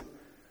truth.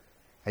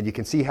 And you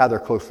can see how they're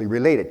closely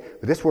related.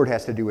 But this word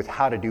has to do with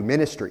how to do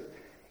ministry.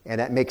 And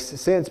that makes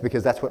sense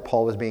because that's what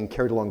Paul is being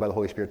carried along by the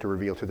Holy Spirit to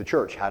reveal to the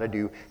church, how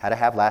to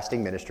have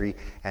lasting ministry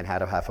and how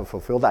to have a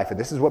fulfilled life. And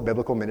this is what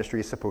biblical ministry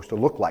is supposed to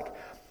look like.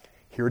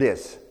 Here it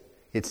is.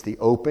 It's the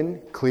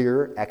open,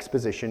 clear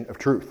exposition of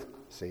truth,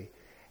 see?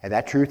 And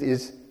that truth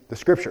is the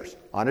Scriptures,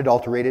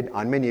 unadulterated,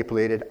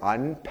 unmanipulated,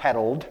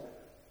 unpeddled,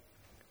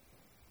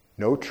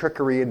 no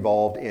trickery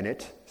involved in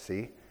it,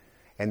 see?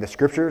 And the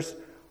Scriptures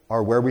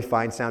are where we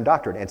find sound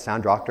doctrine. And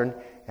sound doctrine,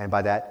 and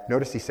by that,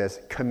 notice he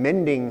says,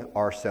 commending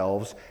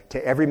ourselves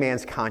to every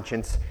man's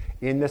conscience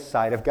in the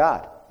sight of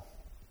God.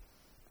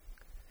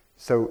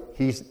 So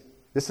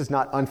this is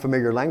not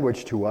unfamiliar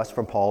language to us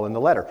from Paul in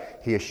the letter.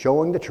 He is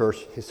showing the church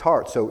his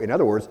heart. So in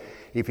other words,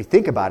 if you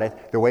think about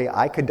it, the way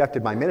I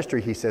conducted my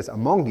ministry, he says,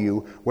 among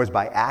you, was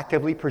by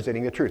actively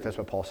presenting the truth. That's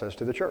what Paul says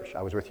to the church.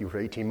 I was with you for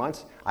 18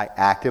 months. I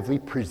actively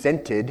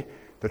presented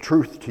the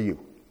truth to you.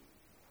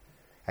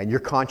 And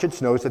your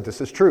conscience knows that this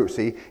is true,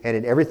 see? And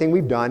in everything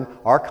we've done,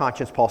 our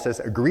conscience, Paul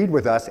says, agreed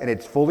with us, and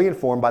it's fully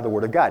informed by the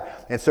Word of God.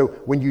 And so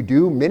when you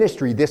do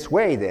ministry this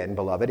way, then,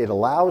 beloved, it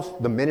allows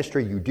the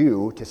ministry you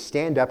do to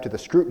stand up to the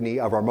scrutiny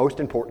of our most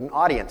important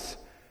audience.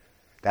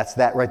 That's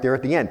that right there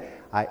at the end.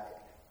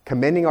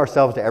 Commending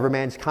ourselves to every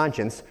man's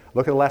conscience.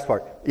 Look at the last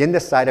part. In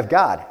the sight of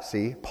God,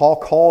 see? Paul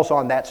calls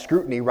on that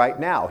scrutiny right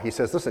now. He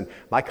says, listen,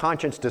 my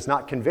conscience does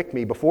not convict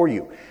me before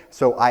you.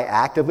 So I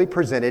actively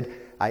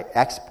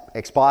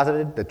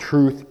exposited the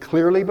truth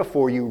clearly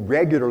before you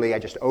regularly. I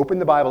just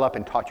opened the Bible up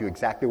and taught you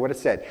exactly what it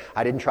said.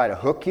 I didn't try to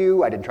hook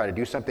you. I didn't try to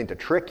do something to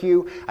trick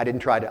you. I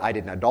didn't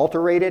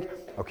adulterate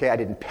it. Okay, I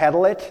didn't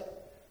peddle it.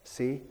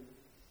 See?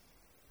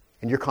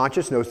 And your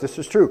conscience knows this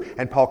is true.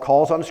 And Paul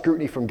calls on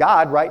scrutiny from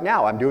God right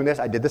now. I'm doing this.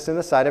 I did this in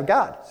the sight of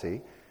God.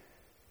 See?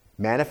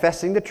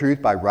 Manifesting the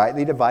truth by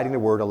rightly dividing the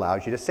word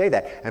allows you to say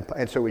that.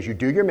 And so as you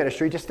do your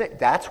ministry, just think,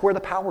 that's where the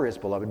power is,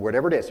 beloved,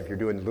 whatever it is. If you're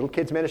doing little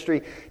kids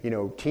ministry,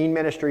 teen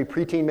ministry,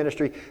 preteen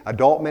ministry,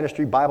 adult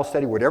ministry, Bible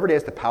study, whatever it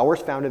is, the power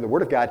is found in the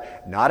Word of God,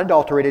 not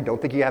adulterated. Don't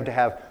think you have to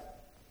have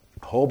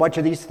a whole bunch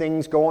of these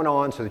things going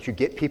on so that you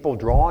get people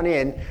drawn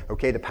in.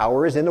 Okay, the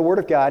power is in the Word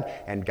of God,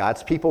 and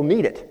God's people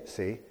need it,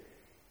 see?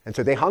 And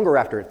so they hunger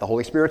after it. If the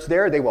Holy Spirit's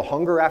there, they will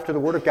hunger after the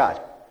Word of God.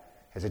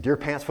 As a deer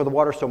pants for the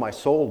water, so my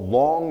soul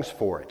longs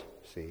for it.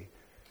 See?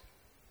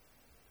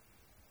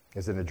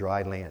 As in a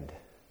dry land.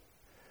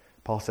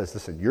 Paul says,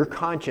 listen, your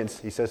conscience,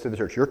 he says to the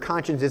church, your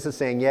conscience isn't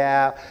saying,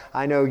 yeah,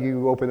 I know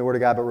you open the Word of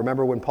God, but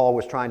remember when Paul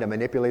was trying to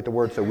manipulate the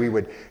Word so we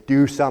would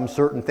do some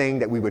certain thing,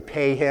 that we would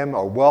pay him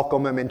or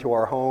welcome him into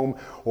our home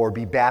or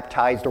be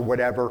baptized or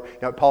whatever.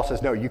 Now, Paul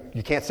says, no, you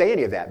can't say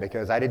any of that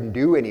because I didn't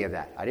do any of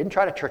that. I didn't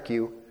try to trick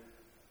you.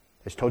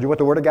 I just told you what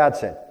the Word of God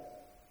said.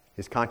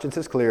 His conscience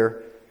is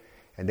clear,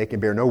 and they can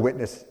bear no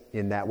witness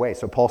in that way.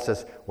 So Paul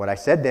says, what I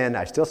said then,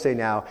 I still say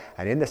now,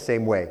 and in the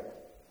same way.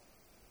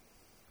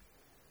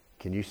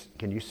 Can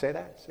you say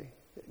that? See?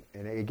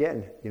 And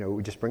again,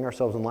 we just bring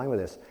ourselves in line with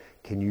this.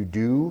 Can you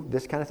do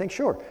this kind of thing?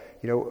 Sure.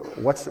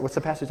 What's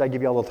the passage I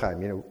give you all the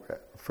time?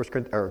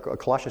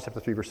 Colossians chapter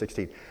 3, verse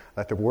 16.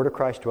 Let the word of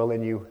Christ dwell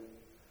in you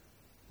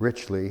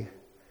richly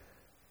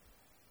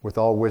with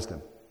all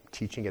wisdom,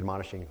 teaching,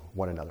 admonishing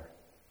one another.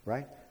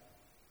 Right?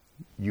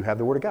 You have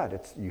the word of God.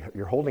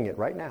 You're holding it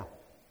right now.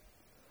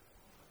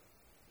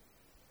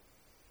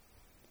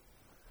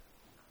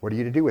 What are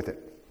you to do with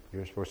it?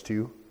 You're supposed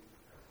to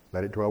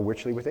let it dwell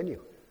richly within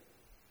you.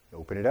 You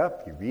open it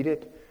up, you read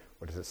it.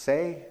 What does it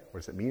say?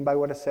 What does it mean by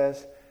what it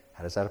says?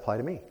 How does that apply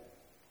to me?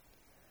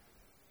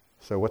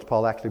 So what's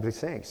Paul actively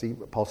saying? See,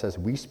 Paul says,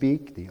 we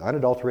speak the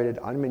unadulterated,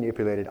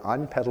 unmanipulated,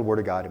 unpeddled word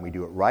of God, and we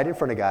do it right in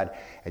front of God,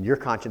 and your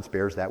conscience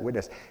bears that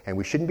witness. And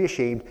we shouldn't be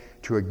ashamed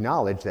to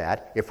acknowledge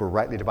that if we're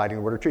rightly dividing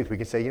the word of truth. We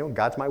can say,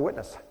 God's my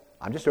witness.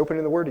 I'm just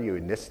opening the word to you,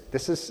 and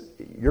this is,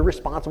 you're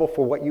responsible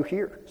for what you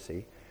hear,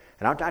 see?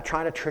 And I'm not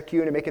trying to trick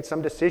you into making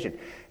some decision.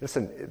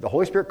 Listen, the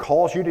Holy Spirit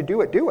calls you to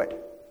do it. Do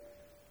it.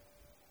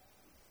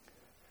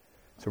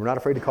 So we're not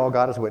afraid to call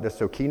God as a witness.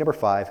 So key number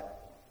 5,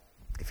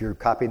 if you're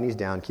copying these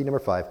down, key number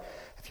 5,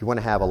 if you want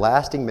to have a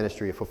lasting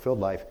ministry, a fulfilled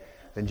life,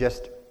 then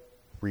just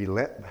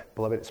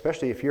beloved,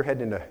 especially if you're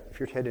heading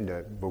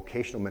into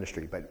vocational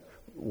ministry, but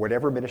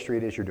whatever ministry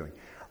it is you're doing,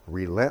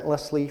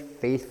 relentlessly,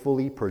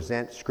 faithfully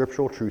present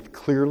scriptural truth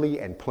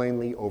clearly and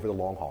plainly over the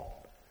long haul.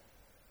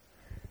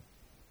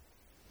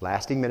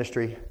 Lasting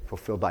ministry,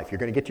 fulfilled life. You're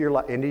going to get to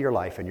into your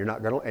life, and you're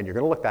going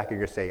to look back and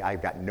you're going to say,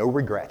 "I've got no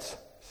regrets."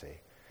 See,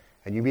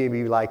 and you may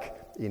be like,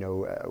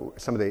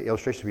 some of the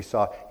illustrations we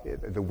saw.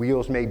 The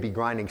wheels may be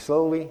grinding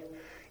slowly.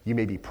 You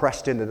may be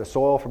pressed into the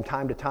soil from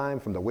time to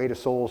time from the weight of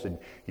souls, and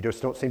you just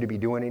don't seem to be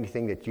doing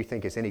anything that you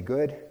think is any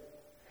good.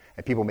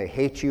 And people may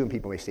hate you, and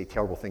people may say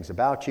terrible things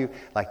about you,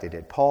 like they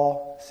did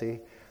Paul. See,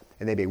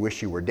 and they may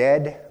wish you were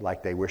dead,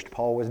 like they wished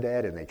Paul was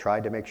dead, and they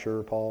tried to make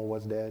sure Paul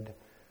was dead.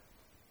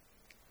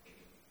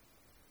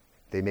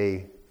 They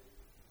may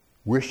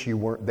wish you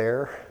weren't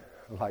there,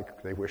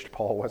 like they wished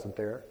Paul wasn't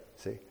there,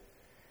 see?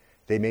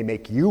 They may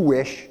make you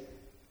wish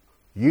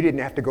you didn't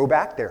have to go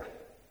back there,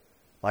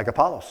 like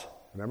Apollos.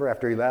 Remember,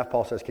 after he left,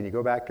 Paul says, can you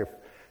go back to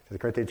the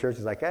Corinthian church?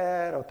 He's like,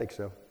 I don't think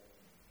so.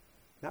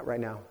 Not right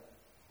now.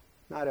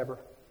 Not ever.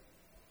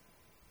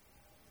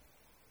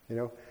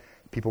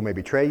 People may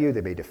betray you, they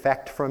may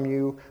defect from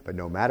you, but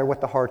no matter what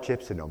the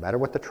hardships and no matter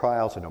what the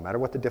trials and no matter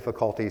what the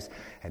difficulties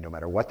and no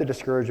matter what the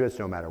discouragements,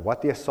 no matter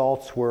what the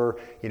assaults were,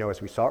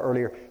 as we saw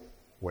earlier,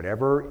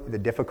 whatever the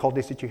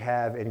difficulties that you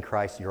have in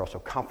Christ, you're also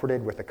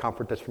comforted with the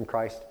comfort that's from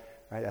Christ,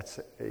 right? That's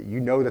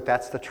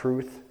the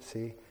truth,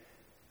 see?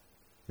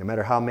 No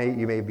matter how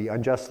you may be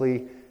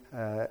unjustly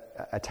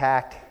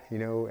attacked,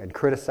 and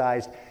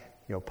criticized,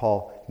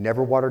 Paul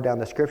never watered down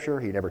the scripture.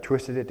 He never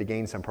twisted it to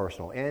gain some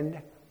personal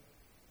end.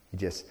 He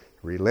just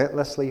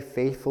relentlessly,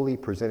 faithfully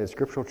presented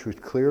scriptural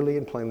truth clearly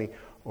and plainly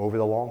over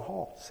the long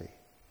haul, see?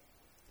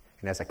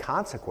 And as a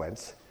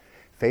consequence,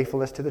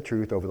 faithfulness to the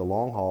truth over the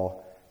long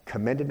haul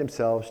commended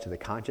themselves to the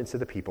conscience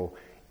of the people,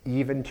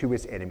 even to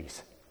his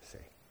enemies, see?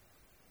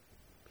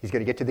 He's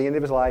going to get to the end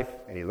of his life,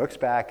 and he looks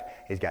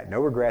back, he's got no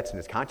regrets, and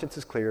his conscience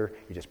is clear.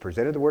 He just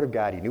presented the word of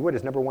God. He knew what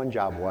his number one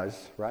job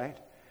was, right?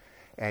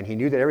 And he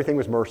knew that everything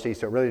was mercy,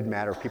 so it really didn't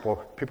matter if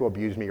people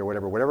abuse me or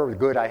whatever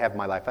good I have in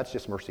my life, that's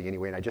just mercy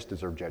anyway, and I just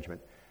deserve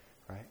judgment.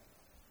 Right?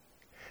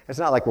 It's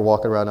not like we're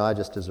walking around, I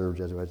just deserve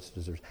judgment, I just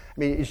deserve. I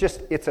mean,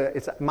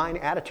 it's a mind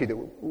attitude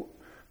that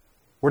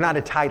we're not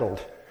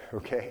entitled,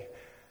 okay?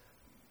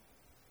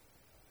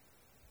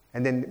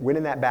 And then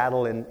winning that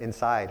battle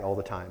inside all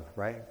the time,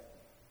 right?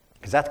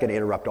 Because that's going to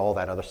interrupt all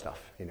that other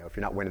stuff, if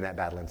you're not winning that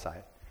battle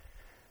inside.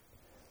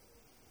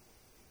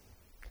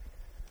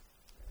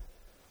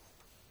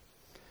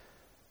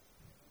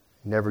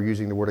 Never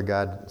using the Word of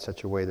God in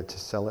such a way that to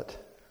sell it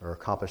or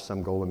accomplish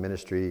some goal in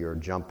ministry or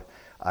jump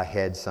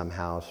ahead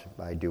somehow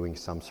by doing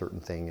some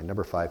certain thing. And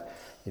number 5,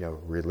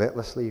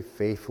 relentlessly,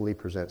 faithfully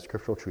present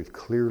scriptural truth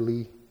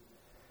clearly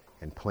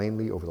and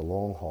plainly over the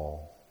long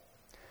haul.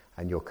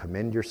 And you'll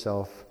commend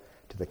yourself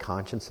to the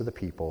conscience of the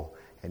people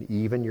and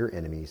even your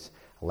enemies.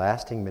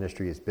 Lasting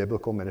ministry is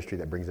biblical ministry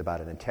that brings about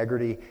an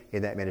integrity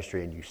in that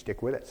ministry, and you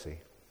stick with it, see?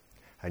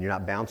 And you're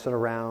not bouncing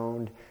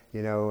around,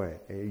 you're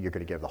going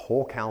to give the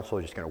whole counsel,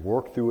 you're just going to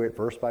work through it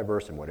verse by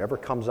verse, and whatever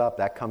comes up,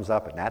 that comes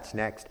up, and that's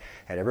next,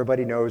 and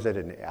everybody knows it,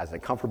 and as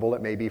uncomfortable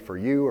it may be for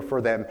you or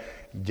for them,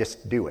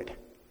 just do it,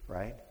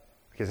 right?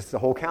 Because it's the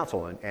whole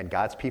counsel, and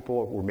God's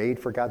people were made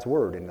for God's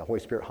word, and the Holy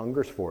Spirit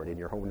hungers for it in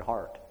your own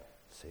heart,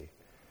 see?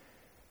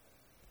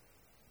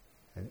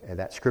 And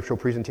that scriptural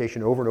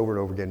presentation over and over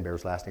and over again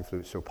bears lasting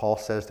fruit. So Paul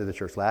says to the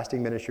church,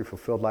 lasting ministry,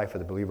 fulfilled life for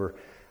the believer,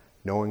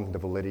 knowing the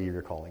validity of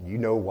your calling. You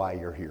know why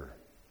you're here.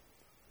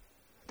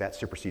 That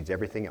supersedes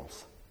everything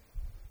else.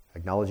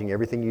 Acknowledging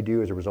everything you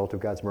do as a result of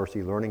God's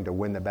mercy, learning to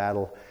win the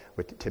battle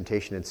with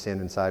temptation and sin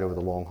inside over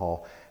the long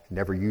haul.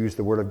 Never use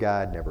the Word of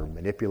God, never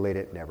manipulate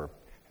it, never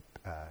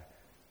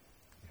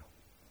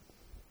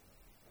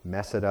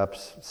mess it up,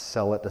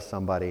 sell it to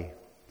somebody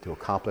to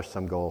accomplish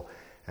some goal,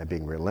 and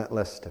being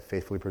relentless to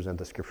faithfully present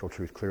the scriptural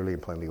truth clearly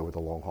and plainly over the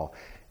long haul.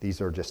 These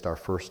are just our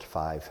first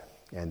 5,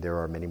 and there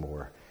are many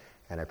more.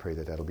 And I pray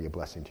that that'll be a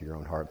blessing to your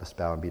own heart. Let's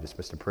bow and be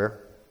dismissed in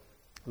prayer.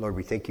 Lord,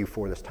 we thank you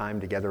for this time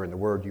together in the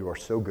Word. You are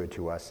so good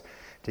to us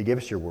to give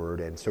us your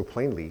Word, and so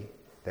plainly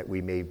that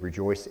we may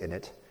rejoice in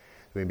it.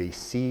 We may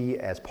see,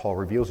 as Paul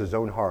reveals his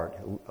own heart,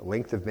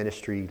 length of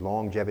ministry,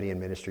 longevity in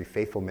ministry,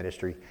 faithful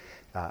ministry,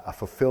 a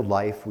fulfilled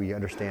life. We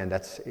understand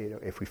that's,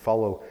 if we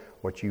follow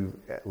what you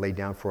laid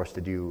down for us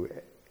to do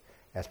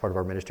as part of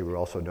our ministry, we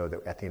also know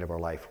that at the end of our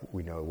life,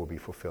 we know it will be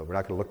fulfilled. We're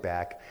not going to look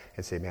back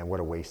and say, man, what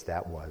a waste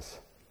that was.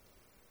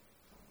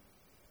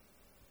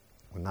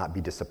 We'll not be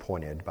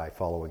disappointed by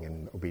following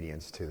in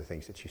obedience to the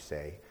things that you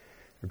say.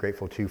 We're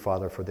grateful too,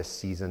 Father, for this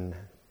season.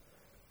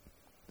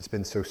 It's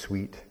been so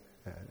sweet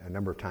a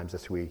number of times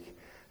this week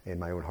in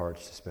my own heart.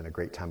 It's just been a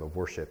great time of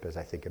worship as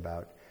I think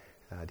about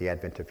the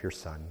advent of your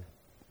Son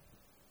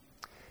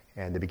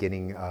and the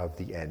beginning of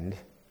the end,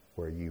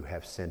 where you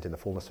have sent in the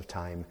fullness of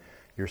time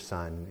your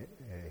Son,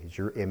 is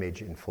your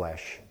image in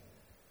flesh,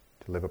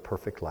 to live a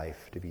perfect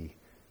life, to be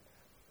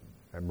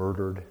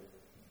murdered,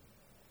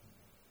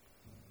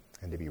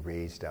 and to be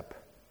raised up,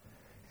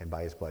 and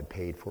by his blood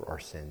paid for our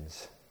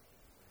sins.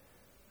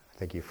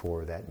 Thank you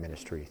for that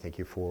ministry. Thank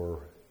you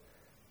for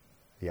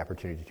the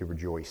opportunity to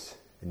rejoice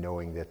in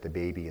knowing that the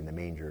baby in the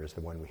manger is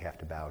the one we have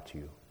to bow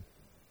to.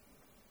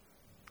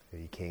 That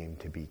he came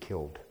to be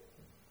killed,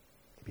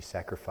 to be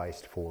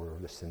sacrificed for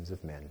the sins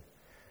of men,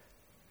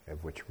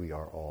 of which we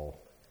are all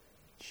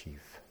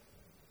chief.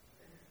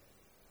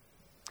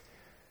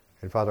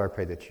 And Father, I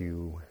pray that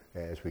you,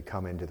 as we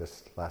come into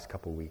this last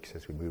couple of weeks,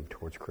 as we move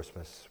towards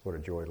Christmas, what a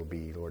joy it'll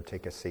be. Lord,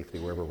 take us safely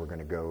wherever we're going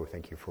to go.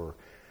 Thank you for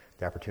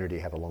the opportunity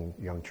to have a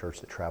young church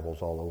that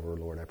travels all over.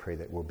 Lord, I pray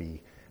that we'll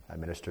be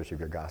ministers of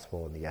your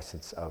gospel and the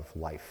essence of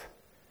life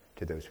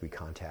to those we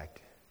contact,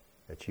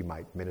 that you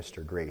might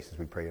minister grace as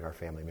we pray in our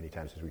family many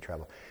times as we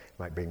travel.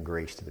 You might bring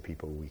grace to the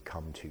people we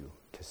come to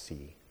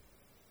see.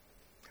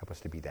 Help us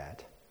to be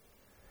that.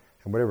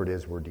 And whatever it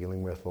is we're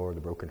dealing with, Lord,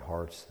 the broken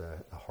hearts,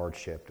 the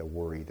hardship, the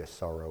worry, the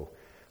sorrow,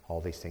 all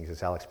these things,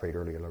 as Alex prayed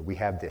earlier, Lord, we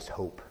have this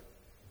hope.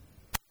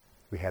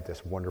 We have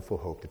this wonderful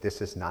hope that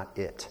this is not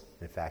it.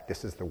 In fact,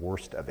 this is the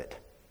worst of it.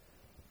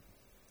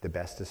 The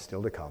best is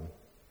still to come.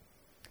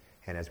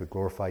 And as we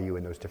glorify you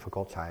in those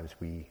difficult times,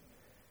 we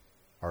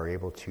are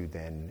able to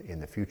then, in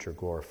the future,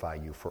 glorify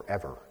you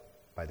forever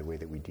by the way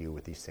that we deal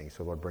with these things.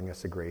 So, Lord, bring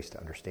us the grace to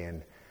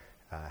understand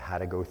how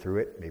to go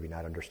through it, maybe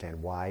not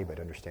understand why, but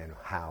understand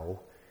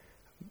how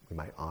we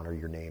might honor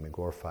your name and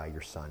glorify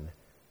your Son,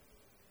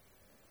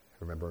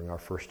 remembering our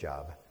first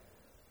job.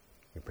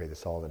 We pray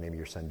this all in the name of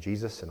your Son,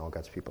 Jesus, and all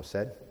God's people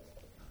said,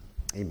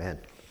 amen.